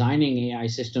about designing AI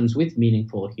systems with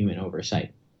meaningful human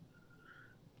oversight.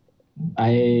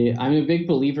 I'm a big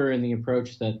believer in the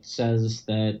approach that says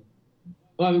that,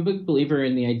 I'm a big believer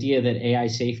in the idea that AI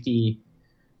safety,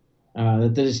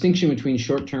 that the distinction between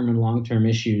short-term and long-term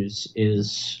issues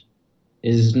is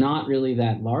not really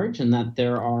that large, and that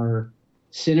there are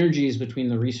synergies between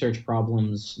the research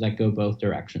problems that go both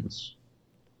directions.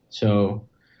 So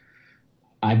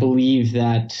I believe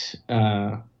that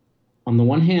on the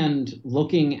one hand,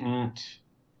 looking at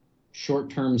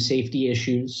short-term safety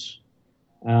issues,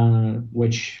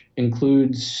 which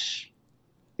includes,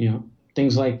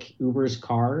 things like Uber's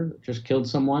car just killed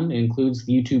someone. It includes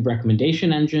the YouTube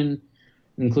recommendation engine.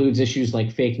 It includes issues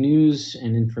like fake news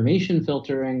and information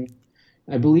filtering.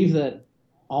 I believe that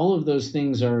all of those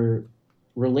things are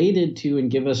related to and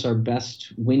give us our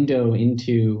best window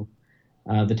into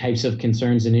the types of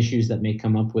concerns and issues that may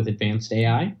come up with advanced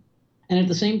AI. And at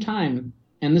the same time,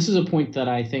 and this is a point that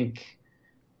I think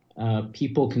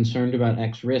people concerned about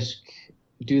X risk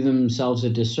do themselves a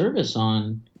disservice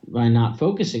on by not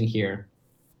focusing here,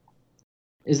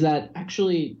 is that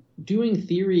actually doing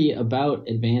theory about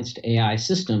advanced AI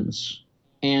systems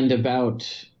and about,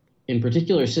 in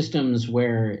particular, systems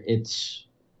where it's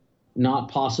not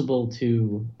possible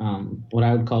to what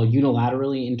I would call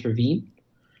unilaterally intervene.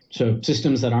 So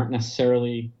systems that aren't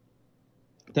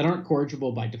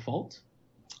corrigible by default.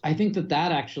 I think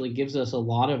that actually gives us a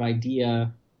lot of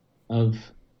idea of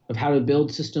how to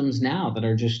build systems now that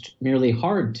are just merely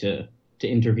hard to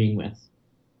intervene with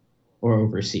or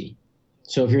oversee.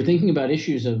 So if you're thinking about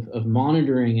issues of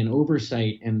monitoring and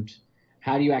oversight, and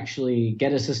how do you actually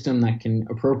get a system that can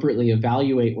appropriately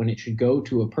evaluate when it should go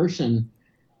to a person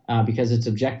because its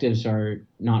objectives are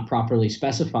not properly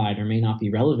specified or may not be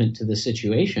relevant to the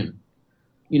situation.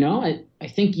 I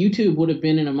think YouTube would be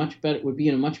in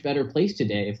a much better place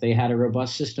today if they had a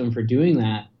robust system for doing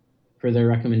that for their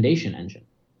recommendation engine.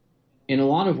 In a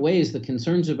lot of ways, the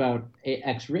concerns about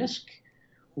X risk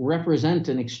represent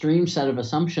an extreme set of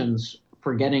assumptions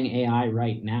for getting AI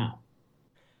right now.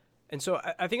 And so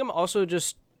I think I'm also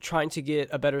just trying to get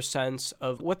a better sense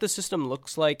of what the system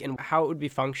looks like and how it would be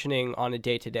functioning on a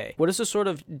day-to-day. What is the sort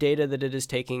of data that it is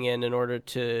taking in order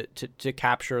to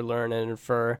capture, learn, and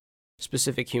infer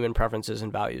specific human preferences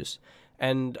and values?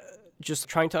 And just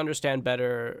trying to understand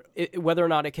better whether or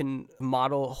not it can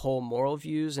model whole moral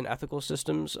views and ethical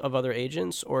systems of other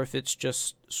agents, or if it's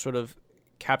just sort of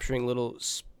capturing little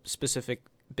specific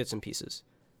bits and pieces.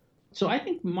 So I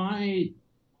think my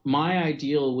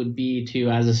ideal would be to,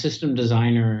 as a system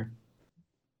designer,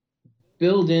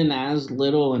 build in as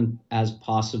little and as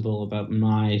possible about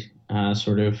my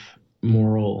sort of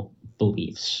moral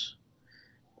beliefs.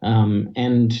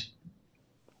 And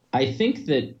I think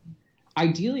that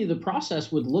ideally the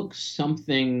process would look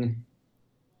something,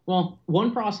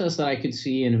 one process that I could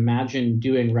see and imagine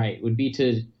doing right would be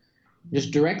to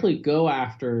just directly go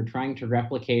after trying to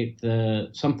replicate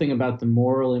something about the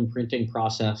moral imprinting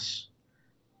process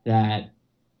that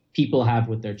people have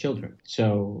with their children.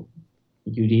 So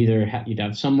you'd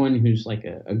have someone who's like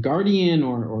a guardian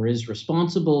or is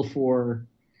responsible for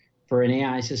an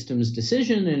AI system's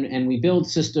decision, and we build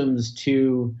systems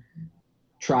to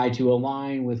try to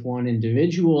align with one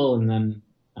individual and then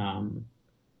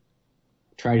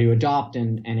try to adopt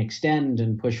and extend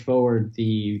and push forward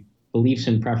the beliefs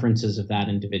and preferences of that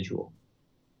individual.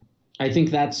 I think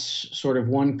that's sort of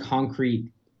one concrete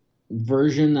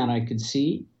version that I could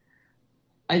see.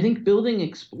 I think building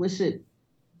explicit,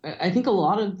 I think a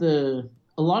lot of the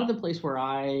place where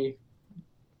I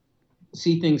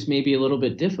see things maybe a little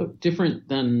bit different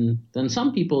than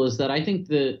some people is that I think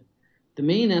the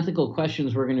main ethical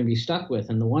questions we're going to be stuck with,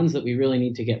 and the ones that we really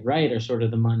need to get right, are sort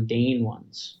of the mundane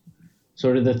ones,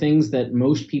 sort of the things that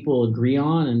most people agree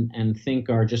on and think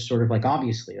are just sort of like,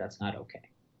 obviously that's not okay.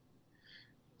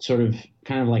 sort of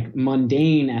kind of like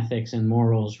mundane ethics and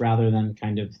morals rather than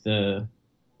kind of the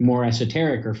more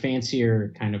esoteric or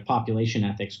fancier kind of population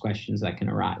ethics questions that can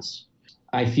arise.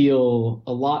 I feel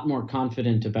a lot more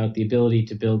confident about the ability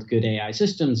to build good AI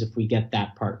systems if we get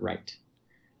that part right.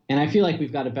 And I feel like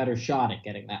we've got a better shot at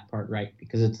getting that part right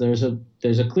because there's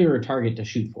a clearer target to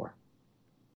shoot for.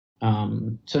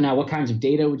 So now what kinds of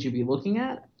data would you be looking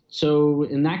at? So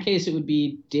in that case, it would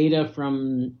be data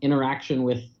from interaction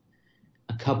with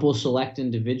a couple select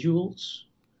individuals.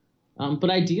 But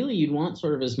ideally, you'd want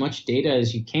sort of as much data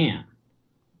as you can.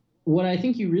 What I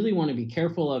think you really want to be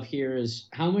careful of here is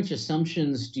how much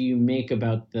assumptions do you make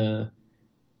about the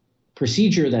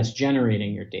procedure that's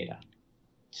generating your data?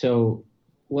 So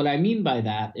what I mean by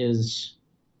that is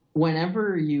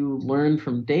whenever you learn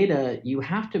from data, you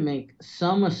have to make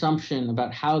some assumption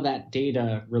about how that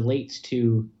data relates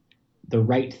to the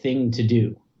right thing to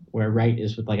do, where right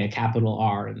is with like a capital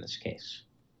R in this case.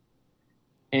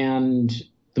 And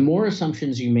the more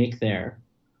assumptions you make there,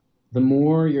 the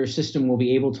more your system will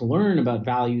be able to learn about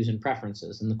values and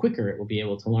preferences, and the quicker it will be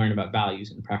able to learn about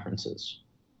values and preferences.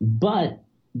 But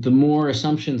the more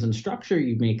assumptions and structure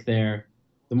you make there,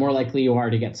 the more likely you are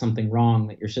to get something wrong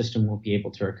that your system won't be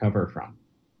able to recover from.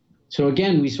 So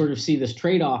again, we sort of see this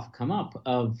trade-off come up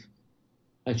of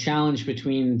a challenge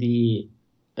between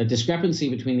a discrepancy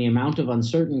between the amount of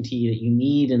uncertainty that you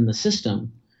need in the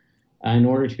system in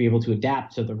order to be able to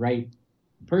adapt to the right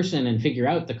person and figure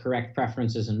out the correct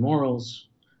preferences and morals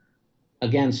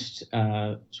against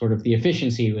sort of the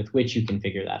efficiency with which you can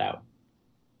figure that out.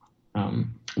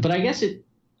 But I guess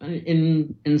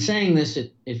in saying this,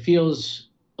 it feels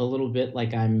a little bit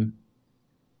like I'm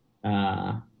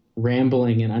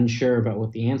rambling and unsure about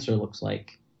what the answer looks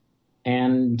like.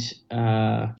 And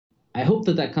I hope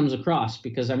that comes across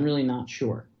because I'm really not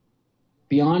sure.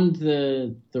 Beyond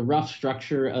the rough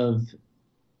structure of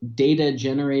data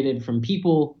generated from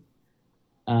people,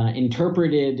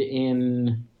 interpreted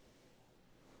in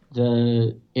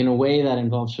a way that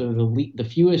involves sort of the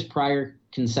fewest prior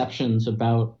conceptions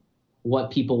about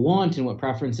what people want and what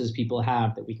preferences people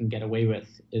have that we can get away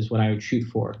with is what I would shoot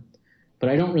for. But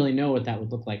I don't really know what that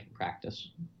would look like in practice.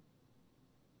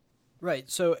 Right.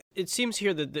 So it seems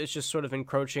here that it's just sort of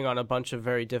encroaching on a bunch of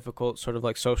very difficult sort of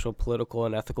like social, political,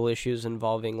 and ethical issues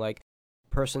involving like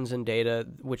persons and data,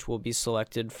 which will be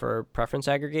selected for preference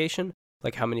aggregation,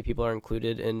 like how many people are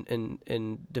included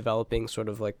in developing sort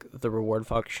of like the reward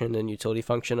function and utility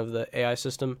function of the AI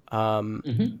system.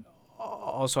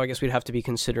 Also, I guess we'd have to be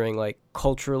considering like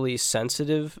culturally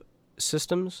sensitive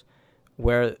systems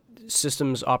where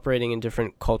systems operating in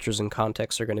different cultures and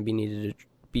contexts are going to be needed to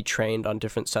be trained on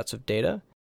different sets of data.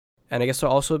 And I guess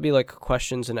there'll also be like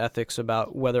questions in ethics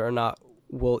about whether or not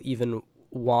we'll even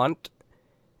want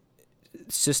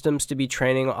systems to be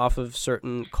training off of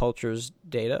certain cultures'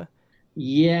 data.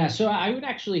 Yeah, so I would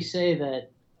actually say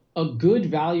that a good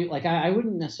value, like I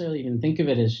wouldn't necessarily even think of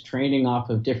it as training off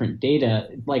of different data.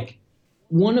 Like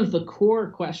one of the core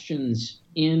questions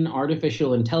in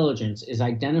artificial intelligence is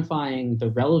identifying the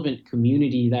relevant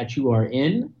community that you are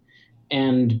in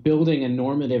and building a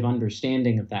normative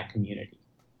understanding of that community.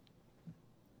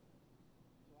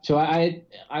 So I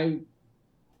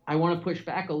want to push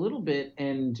back a little bit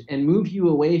and move you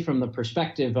away from the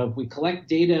perspective of we collect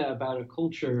data about a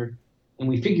culture and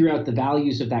we figure out the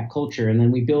values of that culture and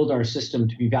then we build our system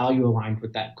to be value aligned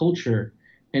with that culture,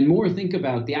 and more think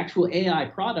about the actual AI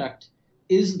product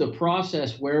is the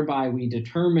process whereby we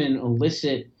determine,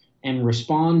 elicit, and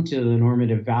respond to the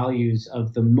normative values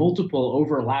of the multiple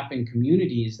overlapping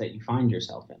communities that you find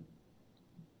yourself in.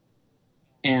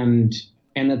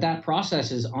 And that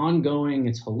process is ongoing,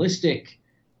 it's holistic,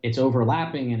 it's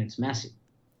overlapping, and it's messy.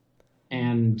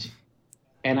 And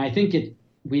I think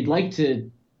we'd like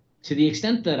to the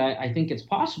extent that I think it's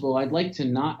possible, I'd like to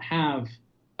not have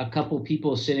a couple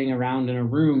people sitting around in a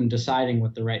room deciding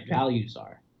what the right values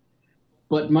are.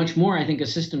 But much more, I think a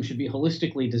system should be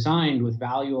holistically designed with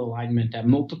value alignment at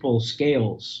multiple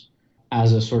scales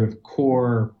as a sort of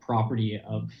core property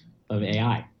of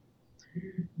AI.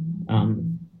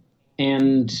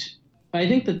 And I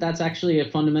think that's actually a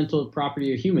fundamental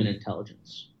property of human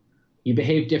intelligence. You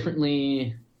behave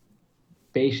differently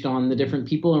based on the different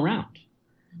people around,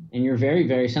 and you're very,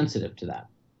 very sensitive to that.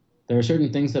 There are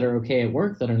certain things that are okay at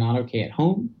work that are not okay at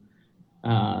home.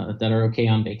 That are okay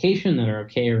on vacation, that are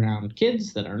okay around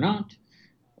kids, that are not.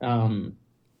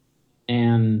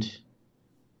 And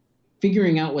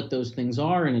figuring out what those things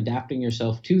are and adapting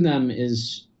yourself to them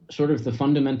is sort of the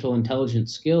fundamental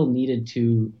intelligence skill needed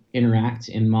to interact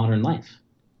in modern life.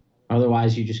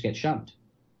 Otherwise, you just get shunned.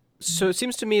 So it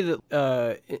seems to me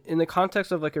that in the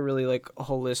context of like a really like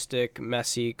holistic,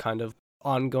 messy kind of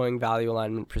ongoing value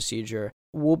alignment procedure,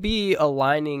 we'll be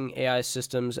aligning AI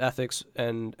systems, ethics,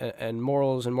 and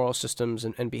morals and moral systems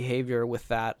and behavior with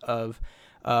that of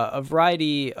a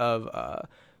variety of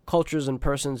cultures and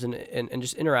persons and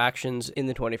just interactions in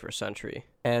the 21st century.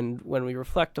 And when we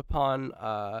reflect upon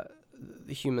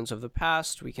the humans of the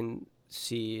past, we can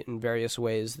see in various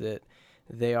ways that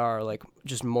they are like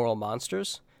just moral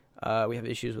monsters. We have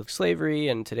issues with slavery,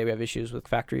 and today we have issues with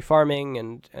factory farming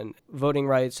and voting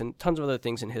rights and tons of other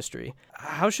things in history.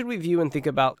 How should we view and think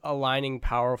about aligning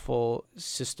powerful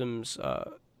systems,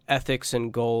 ethics,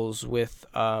 and goals with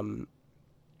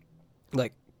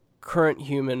like current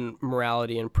human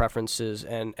morality and preferences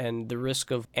and the risk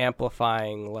of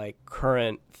amplifying like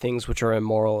current things which are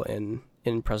immoral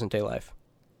in present day life?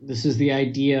 This is the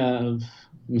idea of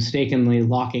mistakenly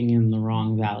locking in the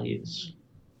wrong values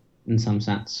in some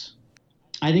sense.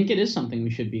 I think it is something we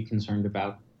should be concerned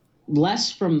about.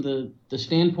 Less from the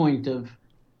standpoint of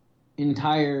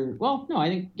I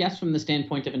think yes, from the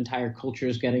standpoint of entire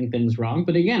cultures getting things wrong.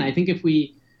 But again, I think if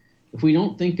we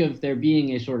don't think of there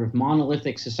being a sort of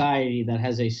monolithic society that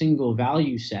has a single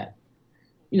value set,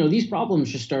 these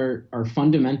problems just are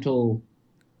fundamental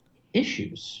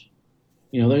issues.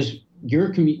 There's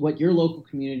what your local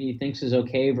community thinks is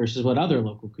okay versus what other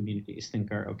local communities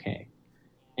think are okay.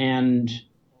 And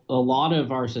a lot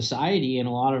of our society and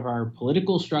a lot of our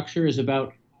political structure is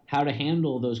about how to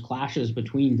handle those clashes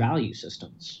between value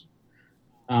systems.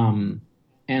 And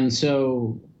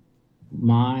so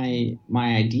my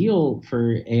ideal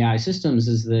for AI systems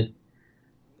is that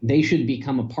they should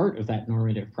become a part of that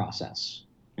normative process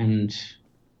and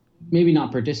maybe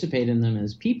not participate in them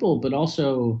as people, but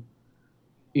also,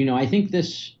 I think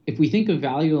if we think of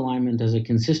value alignment as a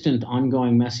consistent,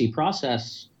 ongoing, messy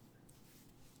process,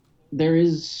 there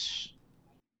is,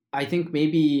 I think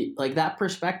maybe like that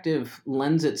perspective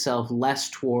lends itself less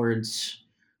towards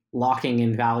locking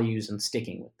in values and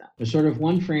sticking with them. There's sort of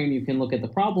one frame you can look at the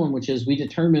problem, which is we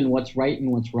determine what's right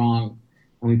and what's wrong,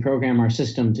 and we program our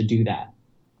system to do that.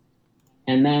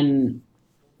 And then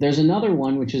there's another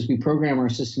one, which is we program our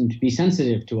system to be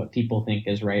sensitive to what people think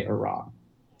is right or wrong.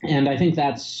 And I think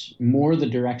that's more the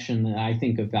direction that I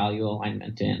think of value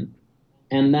alignment in.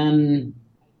 And then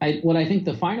what I think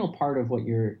the final part of what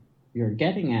you're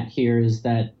getting at here is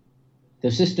that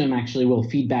the system actually will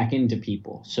feed back into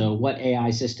people. So what AI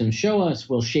systems show us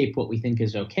will shape what we think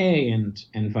is okay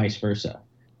and vice versa.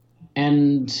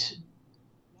 And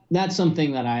that's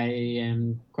something that I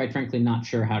am, quite frankly, not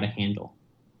sure how to handle.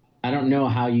 I don't know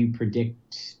how you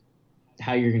predict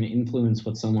how you're going to influence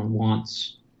what someone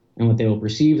wants and what they will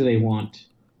perceive they want,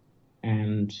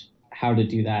 and how to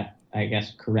do that, I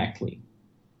guess, correctly.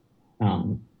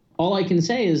 All I can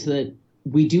say is that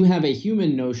we do have a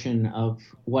human notion of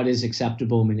what is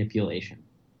acceptable manipulation.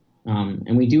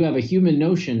 And we do have a human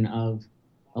notion of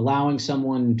allowing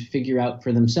someone to figure out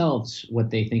for themselves what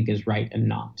they think is right and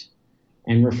not,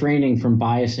 and refraining from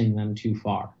biasing them too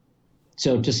far.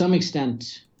 So to some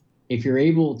extent, if you're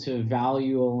able to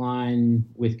value align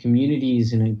with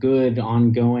communities in a good,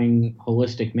 ongoing,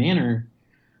 holistic manner,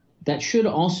 that should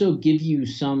also give you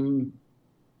some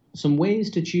ways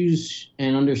to choose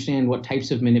and understand what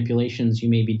types of manipulations you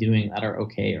may be doing that are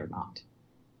okay or not.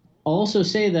 I'll also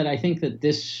say that I think that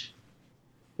this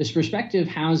perspective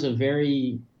has a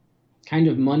very kind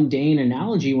of mundane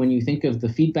analogy when you think of the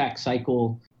feedback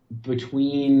cycle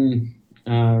between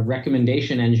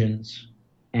recommendation engines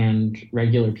and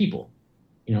regular people.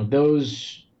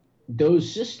 Those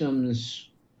systems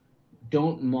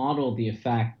don't model the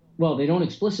effect. Well, they don't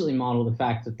explicitly model the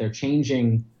fact that they're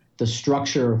changing the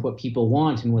structure of what people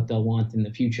want and what they'll want in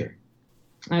the future.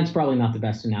 That's probably not the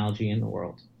best analogy in the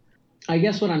world. I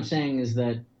guess what I'm saying is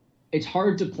that it's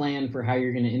hard to plan for how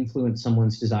you're going to influence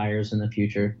someone's desires in the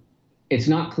future. It's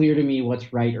not clear to me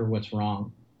what's right or what's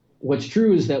wrong. What's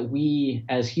true is that we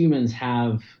as humans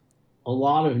have a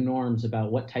lot of norms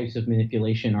about what types of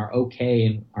manipulation are okay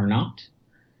and are not.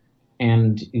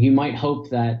 And you might hope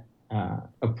that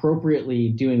appropriately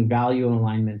doing value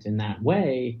alignment in that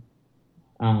way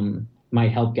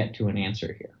might help get to an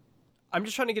answer here. I'm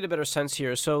just trying to get a better sense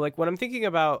here. So like when I'm thinking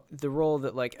about the role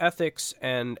that like ethics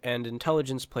and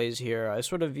intelligence plays here, I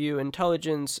sort of view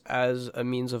intelligence as a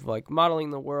means of like modeling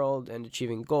the world and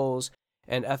achieving goals,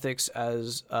 and ethics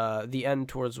as the end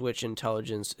towards which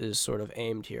intelligence is sort of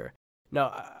aimed here.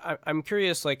 Now, I'm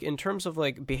curious, like in terms of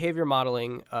like behavior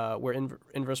modeling, where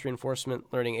inverse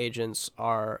reinforcement learning agents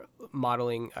are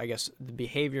modeling, I guess, the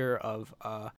behavior of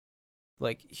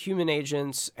like human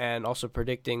agents and also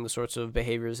predicting the sorts of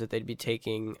behaviors that they'd be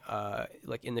taking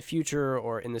like in the future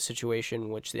or in the situation in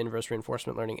which the inverse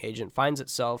reinforcement learning agent finds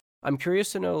itself. I'm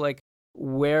curious to know like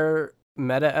where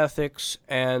metaethics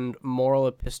and moral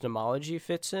epistemology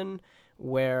fits in,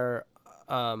 where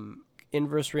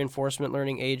inverse reinforcement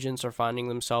learning agents are finding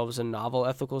themselves in novel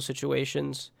ethical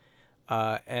situations,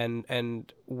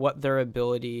 and what their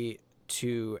ability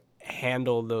to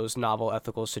handle those novel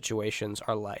ethical situations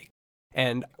are like.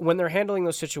 And when they're handling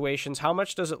those situations, how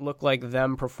much does it look like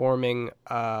them performing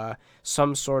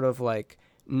some sort of like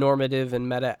normative and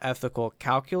meta-ethical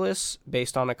calculus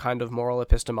based on a kind of moral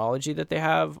epistemology that they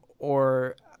have?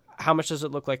 Or how much does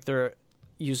it look like they're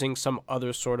using some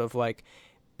other sort of like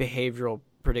behavioral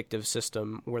predictive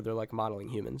system where they're like modeling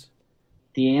humans?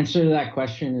 The answer to that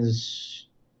question is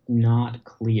not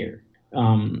clear.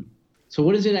 So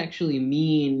what does it actually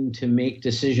mean to make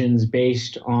decisions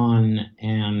based on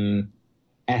an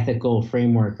ethical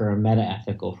framework or a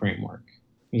meta-ethical framework?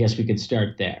 I guess we could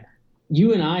start there.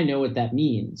 You and I know what that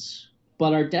means,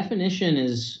 but our definition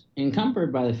is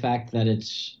encumbered by the fact that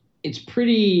it's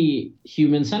pretty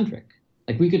human-centric.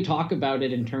 Like we could talk about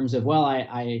it in terms of, well,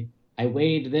 I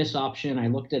weighed this option, I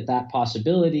looked at that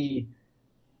possibility,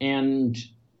 and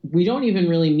we don't even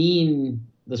really mean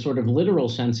the sort of literal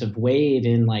sense of weighed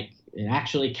in like it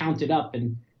actually counted up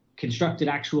and constructed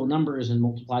actual numbers and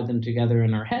multiplied them together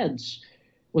in our heads.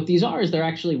 What these are is they're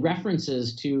actually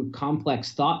references to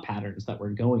complex thought patterns that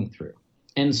we're going through.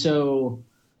 And so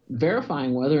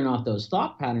verifying whether or not those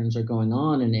thought patterns are going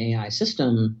on in an AI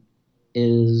system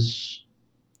is,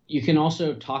 you can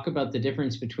also talk about the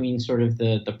difference between sort of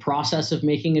the process of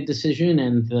making a decision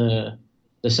and the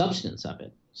substance of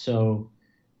it. So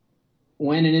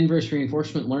when an inverse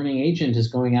reinforcement learning agent is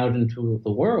going out into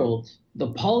the world, the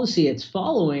policy it's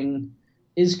following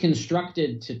is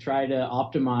constructed to try to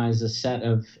optimize a set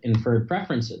of inferred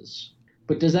preferences.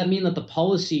 But does that mean that the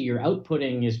policy you're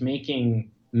outputting is making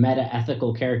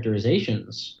meta-ethical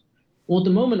characterizations? Well, at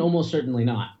the moment, almost certainly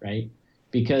not, right?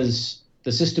 Because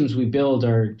the systems we build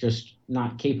are just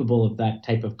not capable of that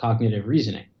type of cognitive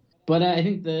reasoning. But I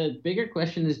think the bigger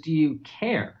question is, do you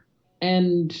care?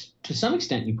 And to some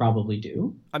extent, you probably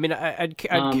do. I mean, I'd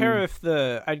care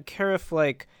if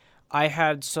like I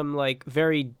had some like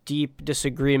very deep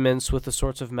disagreements with the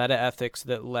sorts of meta ethics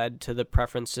that led to the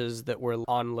preferences that were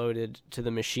onloaded to the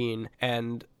machine,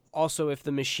 and also if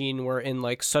the machine were in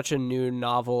like such a new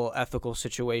novel ethical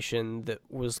situation that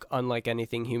was unlike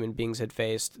anything human beings had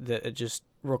faced, that it just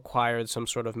required some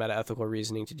sort of meta ethical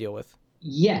reasoning to deal with.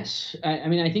 Yes, I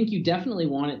mean, I think you definitely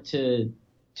want it to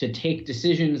take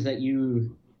decisions that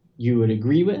you would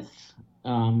agree with,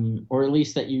 or at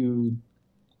least that you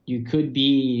could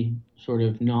be sort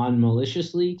of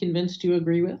non-maliciously convinced to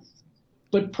agree with.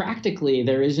 But practically,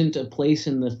 there isn't a place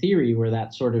in the theory where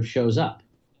that sort of shows up.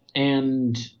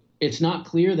 And it's not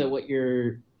clear that what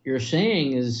you're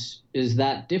saying is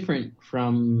that different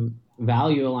from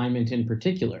value alignment in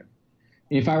particular.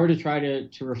 And if I were to try to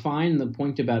refine the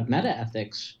point about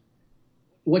meta-ethics,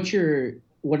 what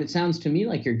it sounds to me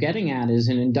like you're getting at is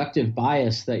an inductive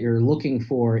bias that you're looking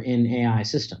for in AI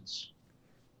systems.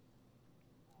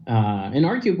 And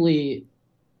arguably,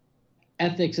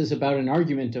 ethics is about an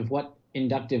argument of what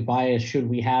inductive bias should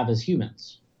we have as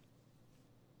humans.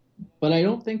 But I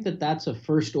don't think that that's a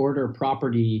first-order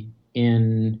property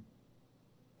in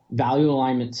value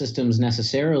alignment systems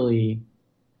necessarily,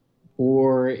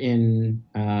 or in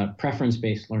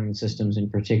preference-based learning systems in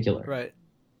particular. Right.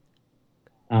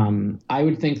 I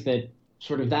would think that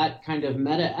sort of that kind of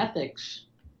meta-ethics,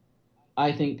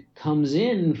 I think, comes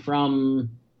in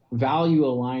from value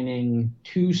aligning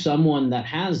to someone that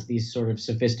has these sort of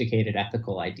sophisticated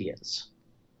ethical ideas.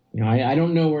 You know, I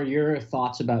don't know where your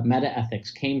thoughts about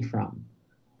meta-ethics came from,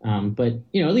 but,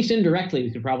 you know, at least indirectly,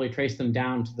 we could probably trace them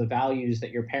down to the values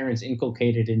that your parents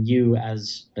inculcated in you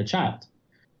as a child.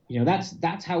 You know,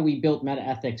 that's how we built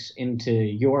meta-ethics into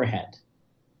your head,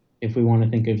 if we want to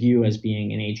think of you as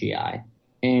being an AGI.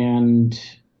 And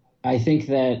I think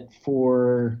that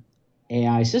for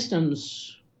AI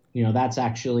systems, you know, that's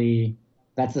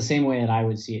the same way that I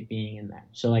would see it being in there.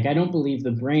 So like, I don't believe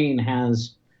the brain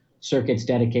has circuits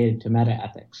dedicated to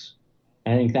meta-ethics.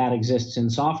 I think that exists in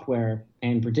software,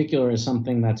 and in particular is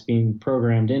something that's being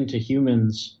programmed into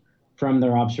humans from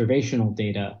their observational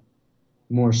data,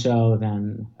 more so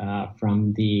than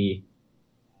from the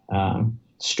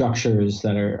structures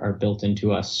that are built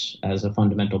into us as a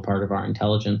fundamental part of our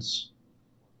intelligence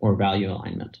or value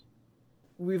alignment.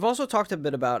 We've also talked a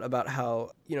bit about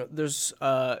how, you know, there's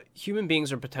human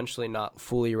beings are potentially not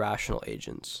fully rational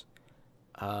agents.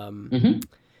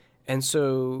 And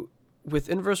so with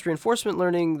inverse reinforcement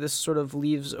learning, this sort of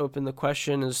leaves open the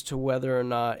question as to whether or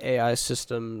not AI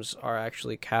systems are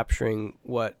actually capturing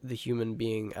what the human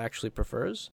being actually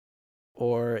prefers,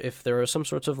 or if there are some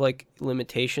sorts of like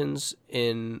limitations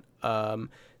in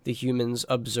the human's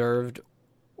observed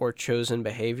or chosen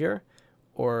behavior,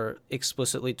 or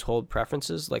explicitly told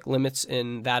preferences, like limits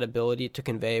in that ability to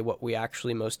convey what we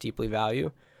actually most deeply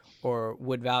value or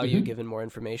would value given more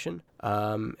information.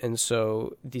 And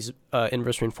so these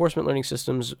inverse reinforcement learning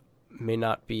systems may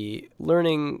not be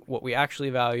learning what we actually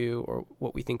value or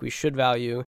what we think we should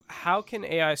value. How can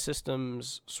AI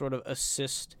systems sort of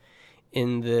assist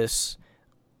in this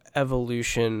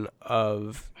evolution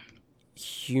of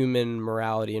human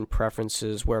morality and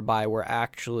preferences, whereby we're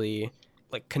actually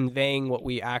like conveying what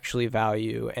we actually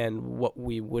value and what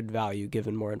we would value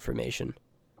given more information?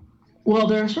 Well,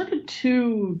 there are sort of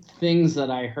two things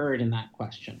that I heard in that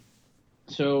question.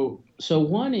 So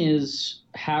one is,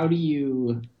 how do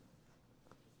you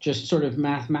just sort of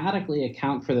mathematically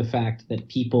account for the fact that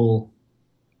people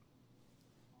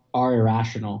are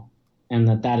irrational and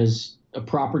that is a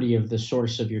property of the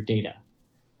source of your data?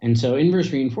 And so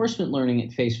inverse reinforcement learning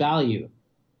at face value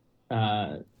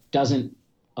doesn't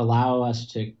allow us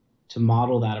to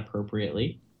model that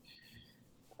appropriately.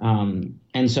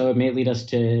 And so it may lead us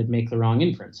to make the wrong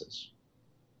inferences.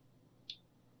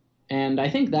 And I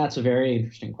think that's a very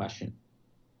interesting question.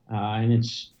 And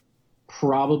it's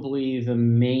probably the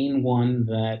main one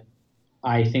that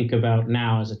I think about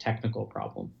now as a technical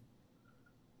problem,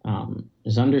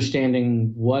 is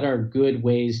understanding what are good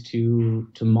ways to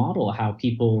model how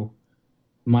people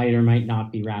might or might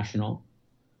not be rational,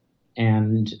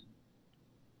 and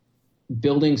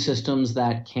building systems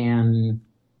that can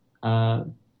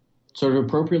sort of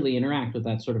appropriately interact with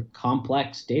that sort of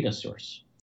complex data source.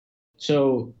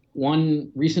 So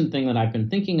one recent thing that I've been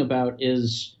thinking about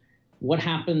is what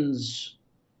happens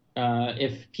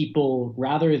if people,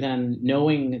 rather than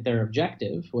knowing their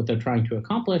objective, what they're trying to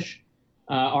accomplish,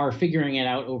 are figuring it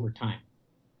out over time.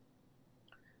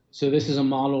 So this is a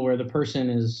model where the person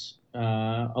is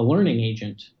a learning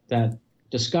agent that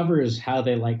discovers how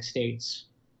they like states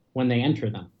when they enter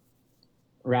them,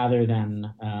 rather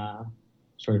than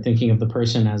sort of thinking of the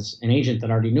person as an agent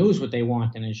that already knows what they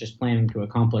want and is just planning to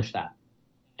accomplish that.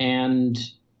 And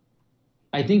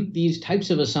I think these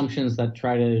types of assumptions that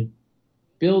try to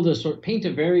paint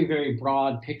a very, very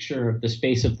broad picture of the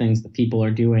space of things that people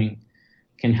are doing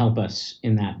can help us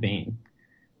in that vein.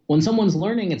 When someone's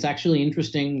learning, it's actually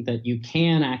interesting that you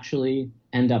can actually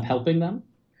end up helping them.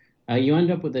 You end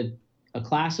up with a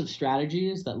class of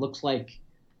strategies that looks like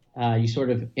you sort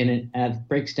of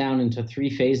breaks down into three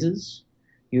phases.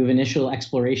 You have initial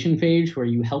exploration phase, where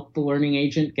you help the learning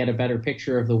agent get a better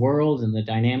picture of the world and the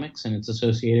dynamics and its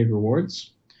associated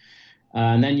rewards.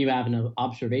 And then you have an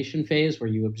observation phase, where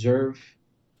you observe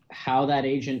how that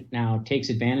agent now takes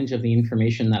advantage of the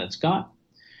information that it's got.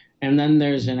 And then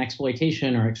there's an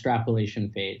exploitation or extrapolation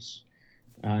phase,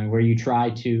 where you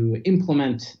try to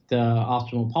implement the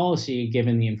optimal policy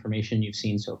given the information you've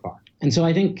seen so far. And so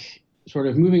I think sort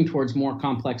of moving towards more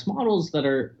complex models that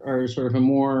are sort of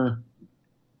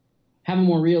have a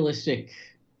more realistic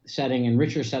setting and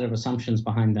richer set of assumptions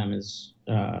behind them is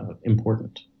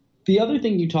important. The other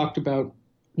thing you talked about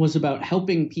was about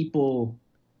helping people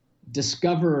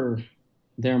discover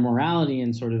their morality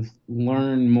and sort of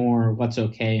learn more what's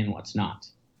okay and what's not.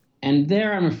 And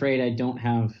there, I'm afraid I don't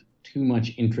have too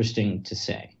much interesting to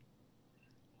say.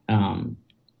 In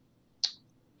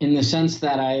the sense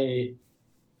that I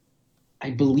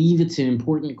believe it's an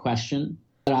important question,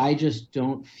 but I just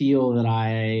don't feel that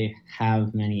I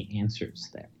have many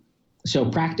answers there. So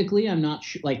practically, I'm not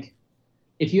sure, like,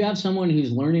 if you have someone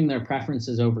who's learning their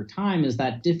preferences over time, is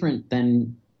that different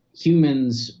than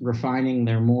humans refining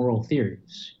their moral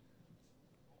theories?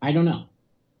 I don't know.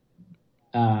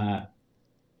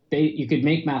 You could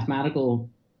make mathematical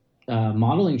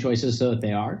modeling choices so that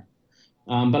they are,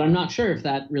 but I'm not sure if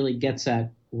that really gets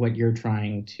at what you're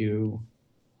trying to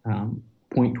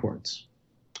point towards.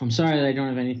 I'm sorry that I don't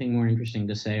have anything more interesting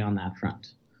to say on that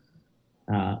front,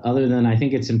 other than I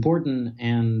think it's important,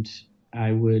 and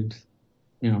I would,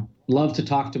 love to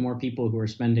talk to more people who are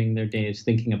spending their days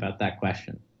thinking about that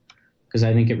question, because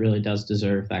I think it really does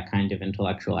deserve that kind of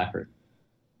intellectual effort.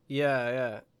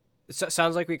 Yeah. It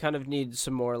sounds like we kind of need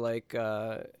some more like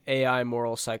AI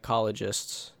moral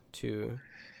psychologists to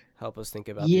help us think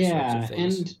about these sorts of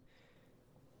things.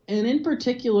 And in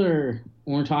particular,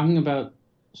 when we're talking about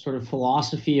sort of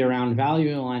philosophy around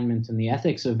value alignment and the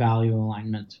ethics of value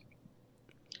alignment,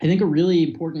 I think a really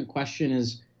important question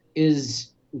is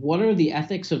what are the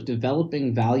ethics of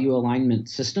developing value alignment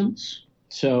systems?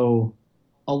 So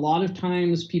a lot of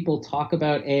times people talk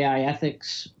about AI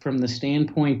ethics from the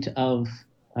standpoint of,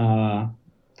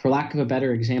 for lack of a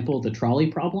better example, the trolley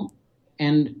problem.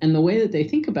 And the way that they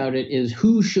think about it is,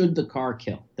 who should the car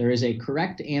kill? There is a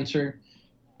correct answer,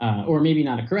 or maybe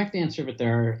not a correct answer, but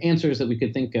there are answers that we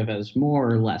could think of as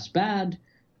more or less bad.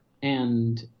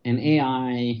 And an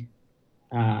AI,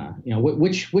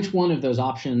 which one of those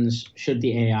options should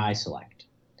the AI select?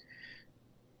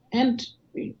 And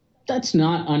that's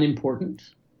not unimportant.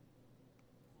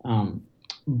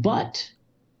 But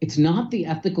it's not the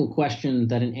ethical question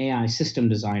that an AI system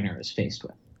designer is faced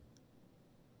with.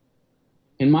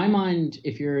 In my mind,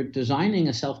 if you're designing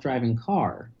a self-driving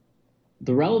car,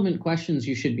 the relevant questions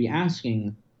you should be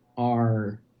asking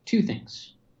are two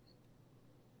things.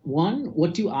 One,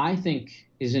 what do I think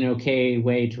is an okay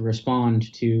way to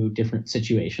respond to different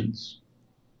situations?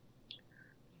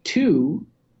 Two,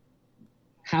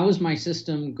 how is my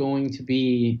system going to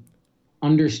be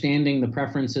understanding the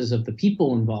preferences of the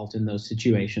people involved in those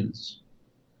situations?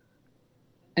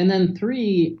 And then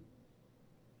three,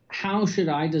 how should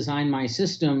I design my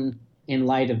system in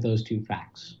light of those two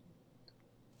facts?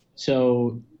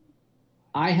 So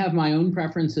I have my own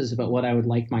preferences about what I would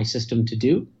like my system to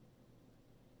do.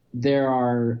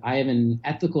 I have an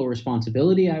ethical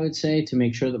responsibility, I would say, to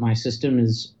make sure that my system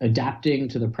is adapting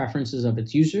to the preferences of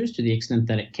its users to the extent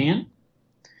that it can.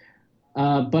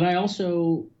 But I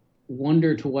also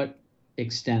wonder to what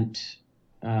extent,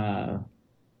 how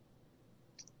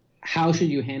should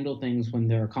you handle things when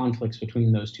there are conflicts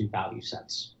between those two value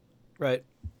sets? Right.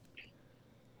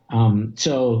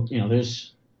 So,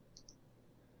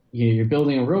 you're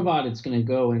building a robot, it's going to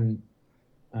go and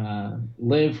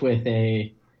live with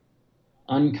a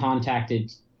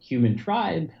uncontacted human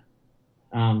tribe.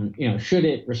 Should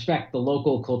it respect the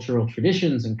local cultural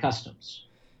traditions and customs?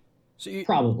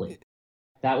 Probably.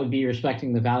 That would be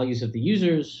respecting the values of the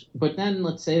users. But then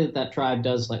let's say that tribe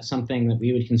does like something that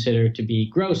we would consider to be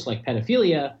gross, like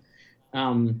pedophilia.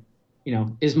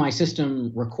 Is my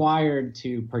system required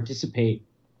to participate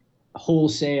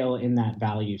wholesale in that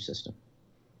value system?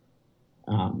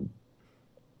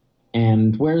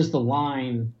 And where's the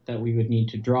line that we would need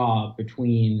to draw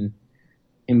between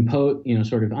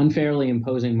sort of unfairly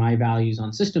imposing my values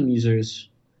on system users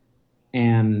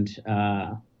and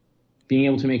being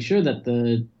able to make sure that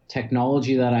the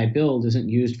technology that I build isn't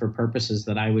used for purposes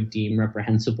that I would deem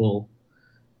reprehensible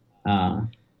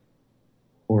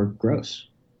or gross.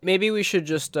 Maybe we should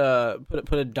just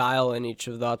put a dial in each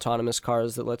of the autonomous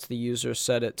cars that lets the user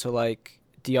set it to like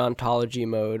deontology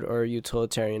mode or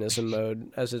utilitarianism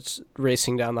mode as it's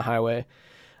racing down the highway.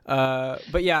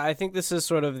 But yeah, I think this is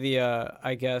sort of the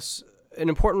I guess an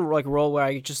important like role where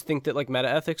I just think that like meta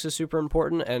ethics is super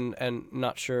important, and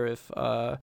not sure if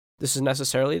this is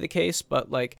necessarily the case,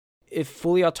 but like if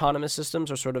fully autonomous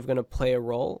systems are sort of going to play a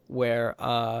role where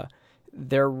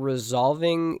they're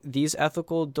resolving these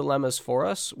ethical dilemmas for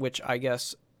us, which I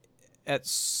guess at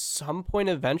some point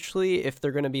eventually, if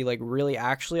they're going to be like really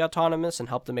actually autonomous and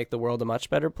help to make the world a much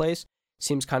better place,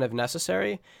 seems kind of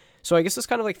necessary. So I guess this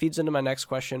kind of like feeds into my next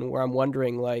question, where I'm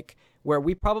wondering like, where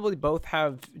we probably both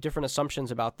have different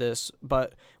assumptions about this,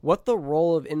 but what the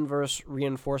role of inverse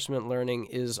reinforcement learning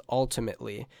is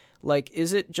ultimately. Like,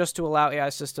 is it just to allow AI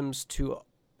systems to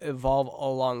evolve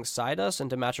alongside us and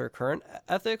to match our current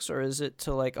ethics, or is it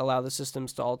to like allow the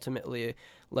systems to ultimately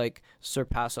like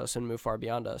surpass us and move far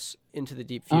beyond us into the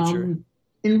deep future?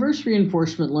 Inverse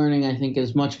reinforcement learning, I think,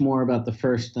 is much more about the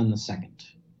first than the second.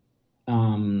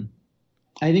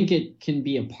 I think it can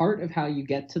be a part of how you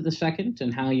get to the second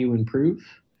and how you improve.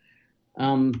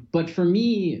 But for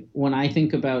me, when I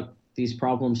think about these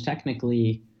problems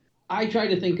technically, I try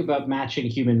to think about matching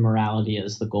human morality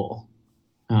as the goal.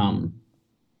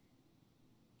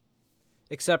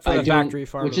 Except for the factory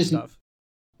farming stuff.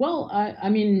 Well, I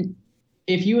mean,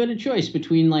 if you had a choice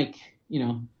between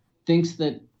thinks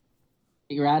that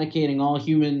eradicating all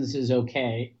humans is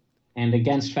okay and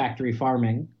against factory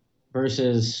farming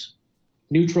versus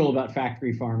neutral about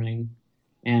factory farming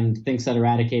and thinks that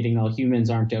eradicating all humans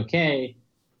aren't okay,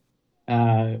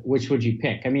 which would you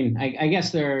pick? I mean, I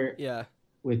guess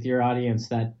with your audience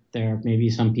that there may be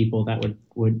some people that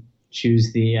would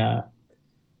choose the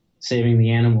saving the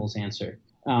animals answer.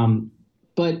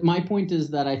 But my point is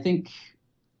that I think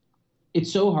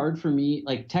it's so hard for me,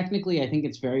 like technically I think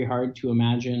it's very hard to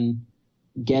imagine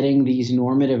getting these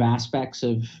normative aspects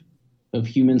of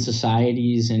human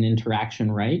societies and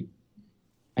interaction right.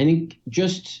 I think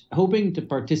just hoping to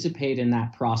participate in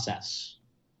that process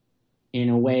in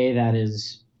a way that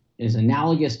is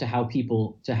analogous to how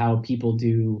people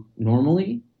do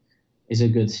normally is a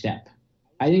good step.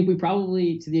 I think we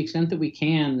probably, to the extent that we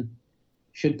can,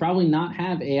 should probably not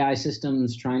have AI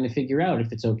systems trying to figure out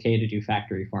if it's okay to do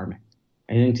factory farming.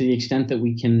 I think to the extent that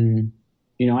we can,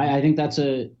 I think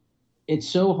it's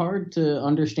so hard to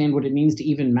understand what it means to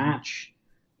even match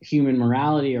human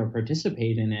morality or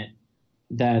participate in it,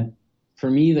 that for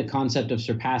me, the concept of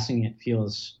surpassing it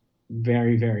feels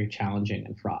very, very challenging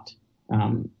and fraught.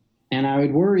 And I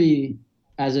would worry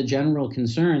as a general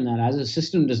concern that as a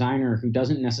system designer who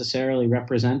doesn't necessarily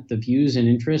represent the views and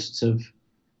interests of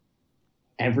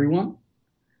everyone,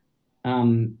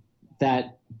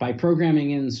 that by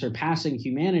programming in surpassing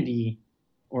humanity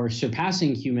or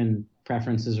surpassing human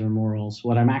preferences or morals,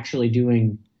 what I'm actually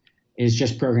doing is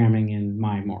just programming in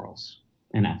my morals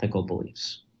and ethical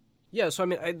beliefs. Yeah, so I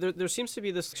mean, there seems to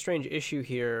be this strange issue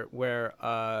here where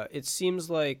it seems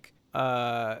like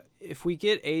if we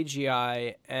get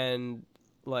AGI and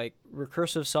like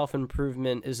recursive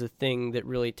self-improvement is a thing that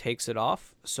really takes it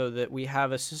off, so that we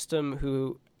have a system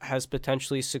who has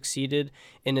potentially succeeded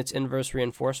in its inverse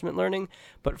reinforcement learning,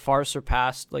 but far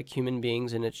surpassed like human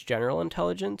beings in its general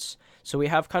intelligence. So we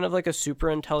have kind of like a super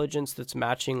intelligence that's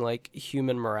matching like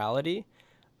human morality.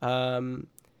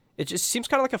 It just seems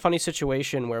kind of like a funny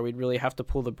situation where we'd really have to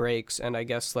pull the brakes, and I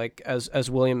guess like as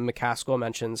William MacAskill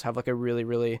mentions, have like a really,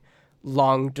 really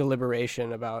long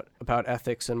deliberation about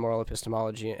ethics and moral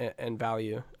epistemology and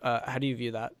value. How do you view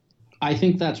that? I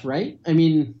think that's right. I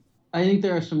mean, I think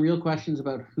there are some real questions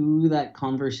about who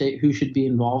who should be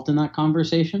involved in that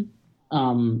conversation.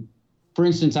 For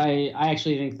instance, I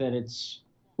actually think that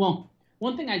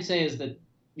one thing I'd say is that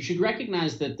you should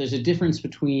recognize that there's a difference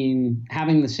between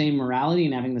having the same morality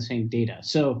and having the same data.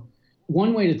 So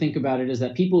one way to think about it is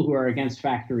that people who are against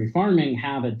factory farming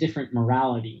have a different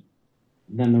morality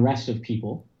than the rest of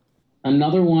people.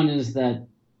 Another one is that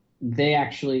they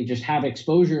actually just have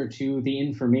exposure to the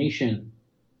information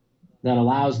that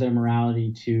allows their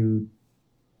morality to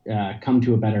come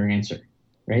to a better answer,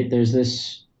 right? There's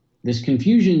this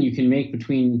confusion you can make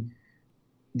between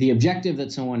the objective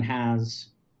that someone has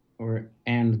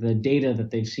and the data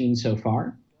that they've seen so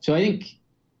far. So I think,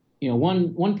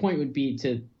 one point would be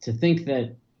to think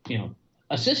that,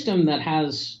 a system that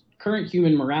has current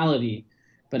human morality,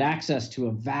 but access to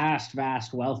a vast,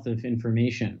 vast wealth of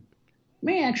information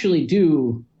may actually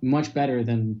do much better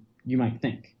than you might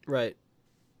think. Right.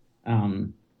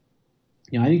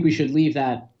 I think we should leave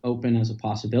that open as a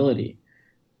possibility.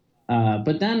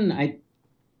 But then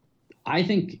I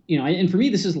think, and for me,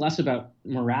 this is less about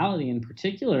morality in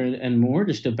particular and more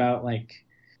just about like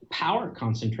power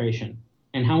concentration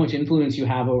and how much influence you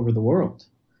have over the world.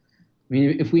 I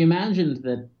mean, if we imagined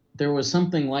that there was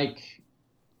something like,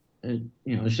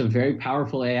 just a very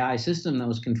powerful AI system that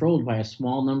was controlled by a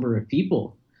small number of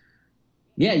people,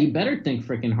 yeah, you better think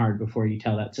freaking hard before you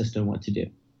tell that system what to do.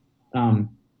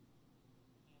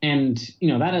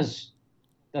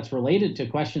 That's related to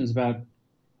questions about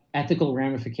ethical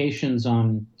ramifications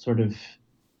on sort of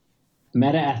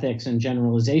meta-ethics and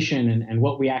generalization and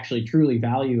what we actually truly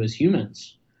value as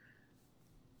humans.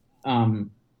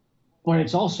 But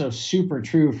it's also super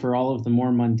true for all of the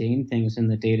more mundane things in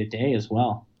the day-to-day as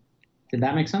well. Did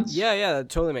that make sense? Yeah, that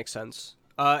totally makes sense.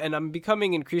 And I'm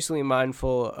becoming increasingly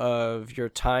mindful of your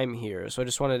time here, so I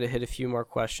just wanted to hit a few more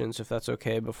questions, if that's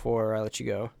okay, before I let you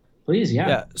go. Please, yeah.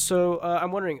 Yeah, so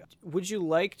I'm wondering, would you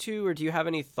like to, or do you have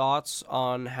any thoughts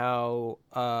on how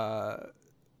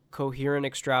coherent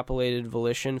extrapolated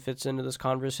volition fits into this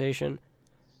conversation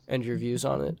and your views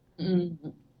on it? Mm-hmm.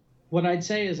 What I'd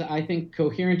say is I think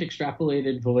coherent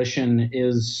extrapolated volition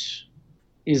is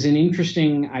an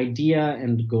interesting idea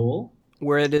and goal.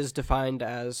 Where it is defined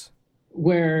as?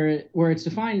 Where it's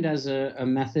defined as a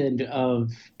method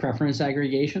of preference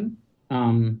aggregation.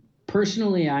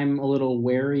 Personally, I'm a little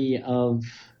wary of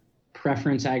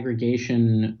preference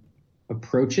aggregation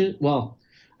approaches. Well,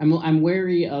 I'm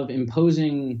wary of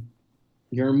imposing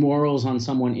your morals on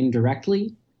someone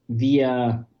indirectly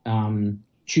via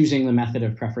choosing the method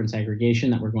of preference aggregation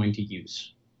that we're going to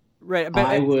use. Right,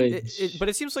 but but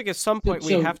it seems like at some point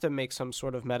we have to make some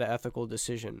sort of meta-ethical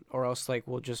decision, or else like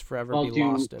we'll just forever be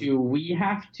lost. Do we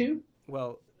have to?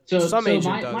 Well, some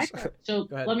agent does.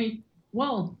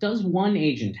 Does one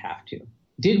agent have to?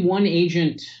 Did one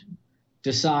agent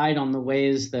decide on the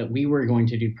ways that we were going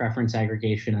to do preference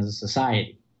aggregation as a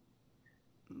society?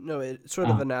 No, it sort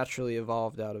of naturally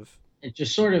evolved out of. It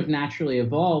just sort of naturally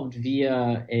evolved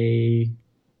via a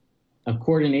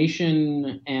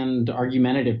coordination and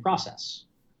argumentative process.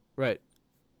 Right.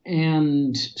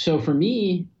 And so for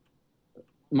me,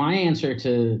 my answer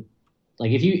to,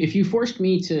 like, if you forced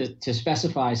me to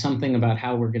specify something about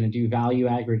how we're going to do value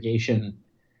aggregation,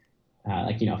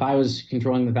 if I was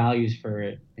controlling the values for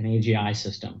an AGI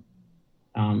system,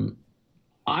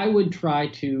 I would try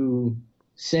to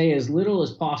say as little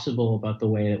as possible about the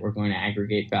way that we're going to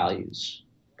aggregate values.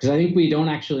 Because I think we don't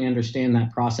actually understand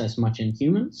that process much in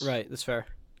humans. Right, that's fair.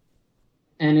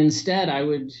 And instead, I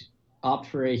would opt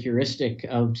for a heuristic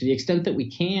of, to the extent that we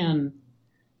can,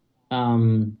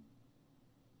 um,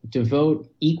 devote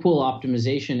equal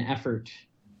optimization effort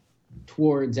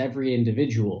towards every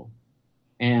individual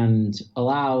and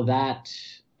allow that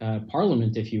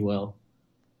parliament, if you will,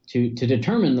 to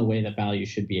determine the way that values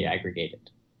should be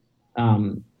aggregated.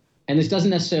 And this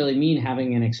doesn't necessarily mean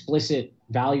having an explicit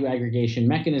value aggregation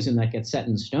mechanism that gets set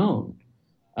in stone.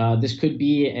 This could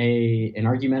be an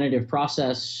argumentative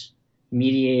process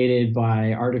mediated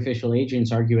by artificial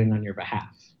agents arguing on your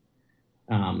behalf.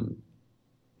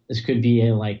 This could be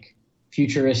a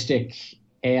futuristic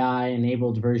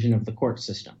AI-enabled version of the court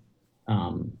system.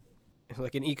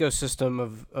 Like an ecosystem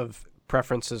of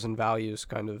preferences and values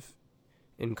kind of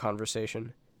in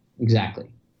conversation. Exactly.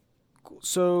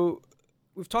 So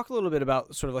we've talked a little bit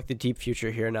about sort of like the deep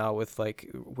future here now with like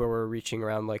where we're reaching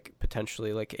around like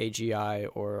potentially like AGI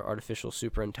or artificial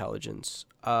superintelligence.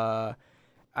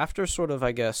 After sort of,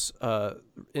 I guess,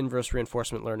 inverse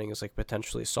reinforcement learning is like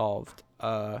potentially solved,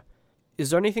 is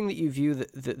there anything that you view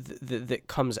that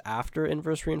comes after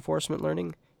inverse reinforcement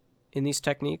learning in these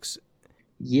techniques?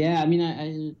 Yeah, I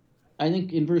mean, I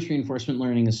think inverse reinforcement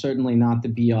learning is certainly not the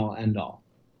be-all, end-all.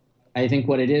 I think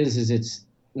what it is it's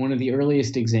one of the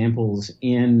earliest examples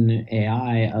in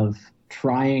AI of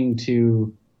trying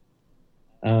to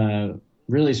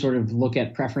really sort of look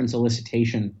at preference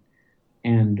elicitation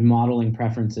and modeling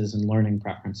preferences and learning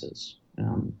preferences.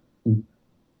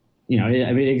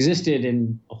 It existed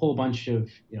in a whole bunch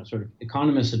of, sort of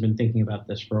economists have been thinking about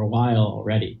this for a while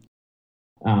already.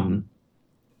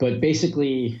 But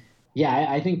basically, yeah,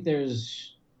 I think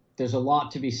there's a lot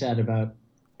to be said about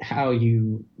how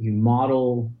you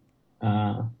model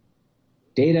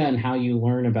data and how you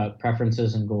learn about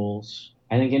preferences and goals.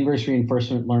 I think inverse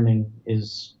reinforcement learning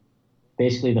is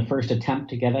basically the first attempt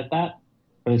to get at that,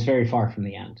 but it's very far from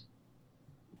the end.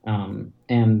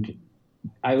 And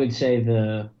I would say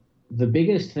the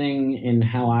biggest thing in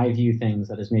how I view things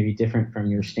that is maybe different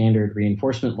from your standard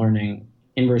inverse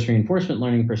reinforcement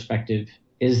learning perspective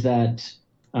is that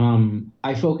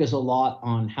I focus a lot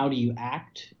on how do you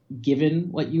act given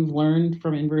what you've learned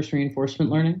from inverse reinforcement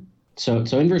learning. So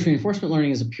inverse reinforcement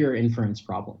learning is a pure inference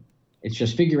problem. It's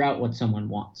just figure out what someone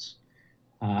wants.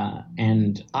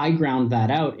 And I ground that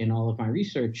out in all of my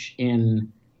research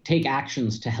in take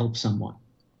actions to help someone,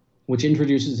 which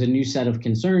introduces a new set of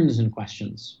concerns and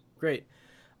questions. Great.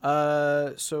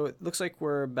 So it looks like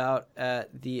we're about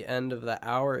at the end of the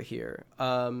hour here.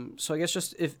 So I guess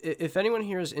just if anyone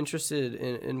here is interested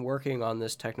in working on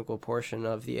this technical portion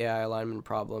of the AI alignment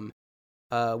problem,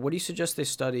 what do you suggest they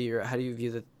study, or how do you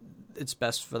view that it's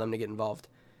best for them to get involved,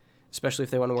 especially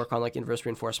if they want to work on like inverse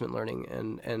reinforcement learning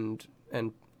and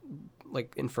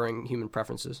like inferring human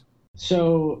preferences?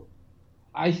 So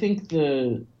I think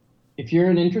if you're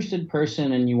an interested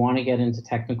person and you want to get into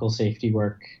technical safety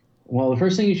work, well, the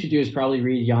first thing you should do is probably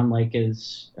read Jan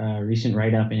Leike's recent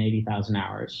write-up in 80,000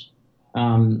 Hours.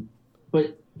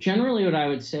 But generally what I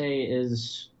would say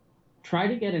is try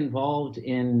to get involved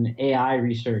in AI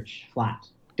research flat.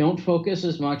 Don't focus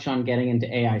as much on getting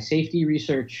into AI safety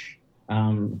research,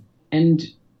 and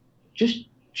just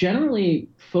generally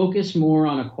focus more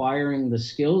on acquiring the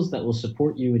skills that will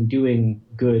support you in doing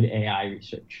good AI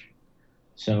research.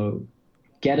 So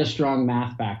get a strong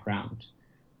math background.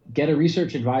 Get a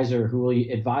research advisor who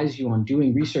will advise you on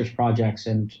doing research projects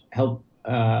and help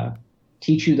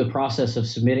teach you the process of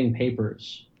submitting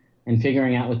papers and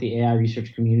figuring out what the AI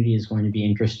research community is going to be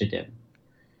interested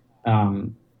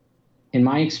in. In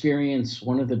my experience,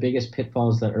 one of the biggest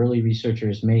pitfalls that early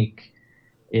researchers make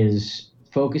is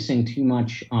focusing too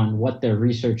much on what they're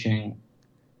researching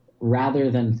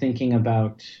rather than thinking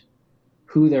about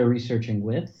who they're researching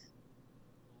with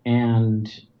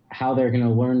and how they're going to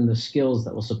learn the skills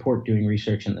that will support doing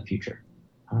research in the future.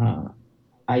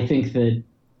 I think that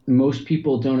most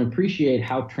people don't appreciate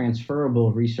how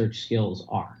transferable research skills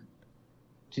are.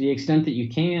 To the extent that you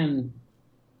can,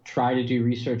 try to do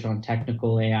research on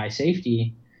technical AI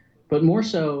safety, but more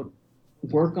so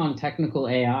work on technical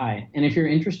AI. And if you're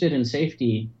interested in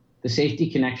safety, the safety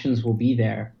connections will be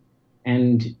there.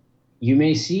 And you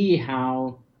may see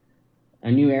how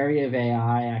a new area of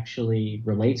AI actually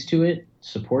relates to it,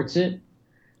 supports it,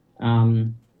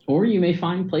 or you may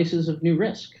find places of new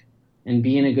risk and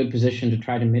be in a good position to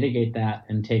try to mitigate that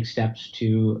and take steps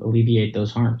to alleviate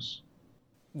those harms.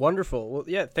 Wonderful. Well,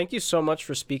 yeah, thank you so much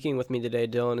for speaking with me today,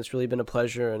 Dylan. It's really been a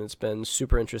pleasure, and it's been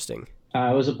super interesting.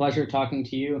 It was a pleasure talking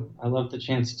to you. I love the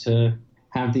chance to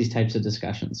have these types of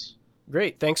discussions.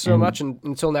 Great. Thanks so much. And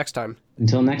until next time.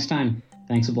 Until next time,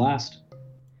 thanks a blast.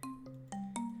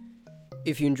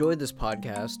 If you enjoyed this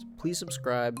podcast, please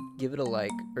subscribe, give it a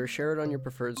like, or share it on your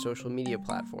preferred social media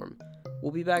platform.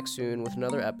 We'll be back soon with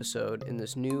another episode in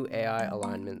this new AI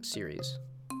alignment series.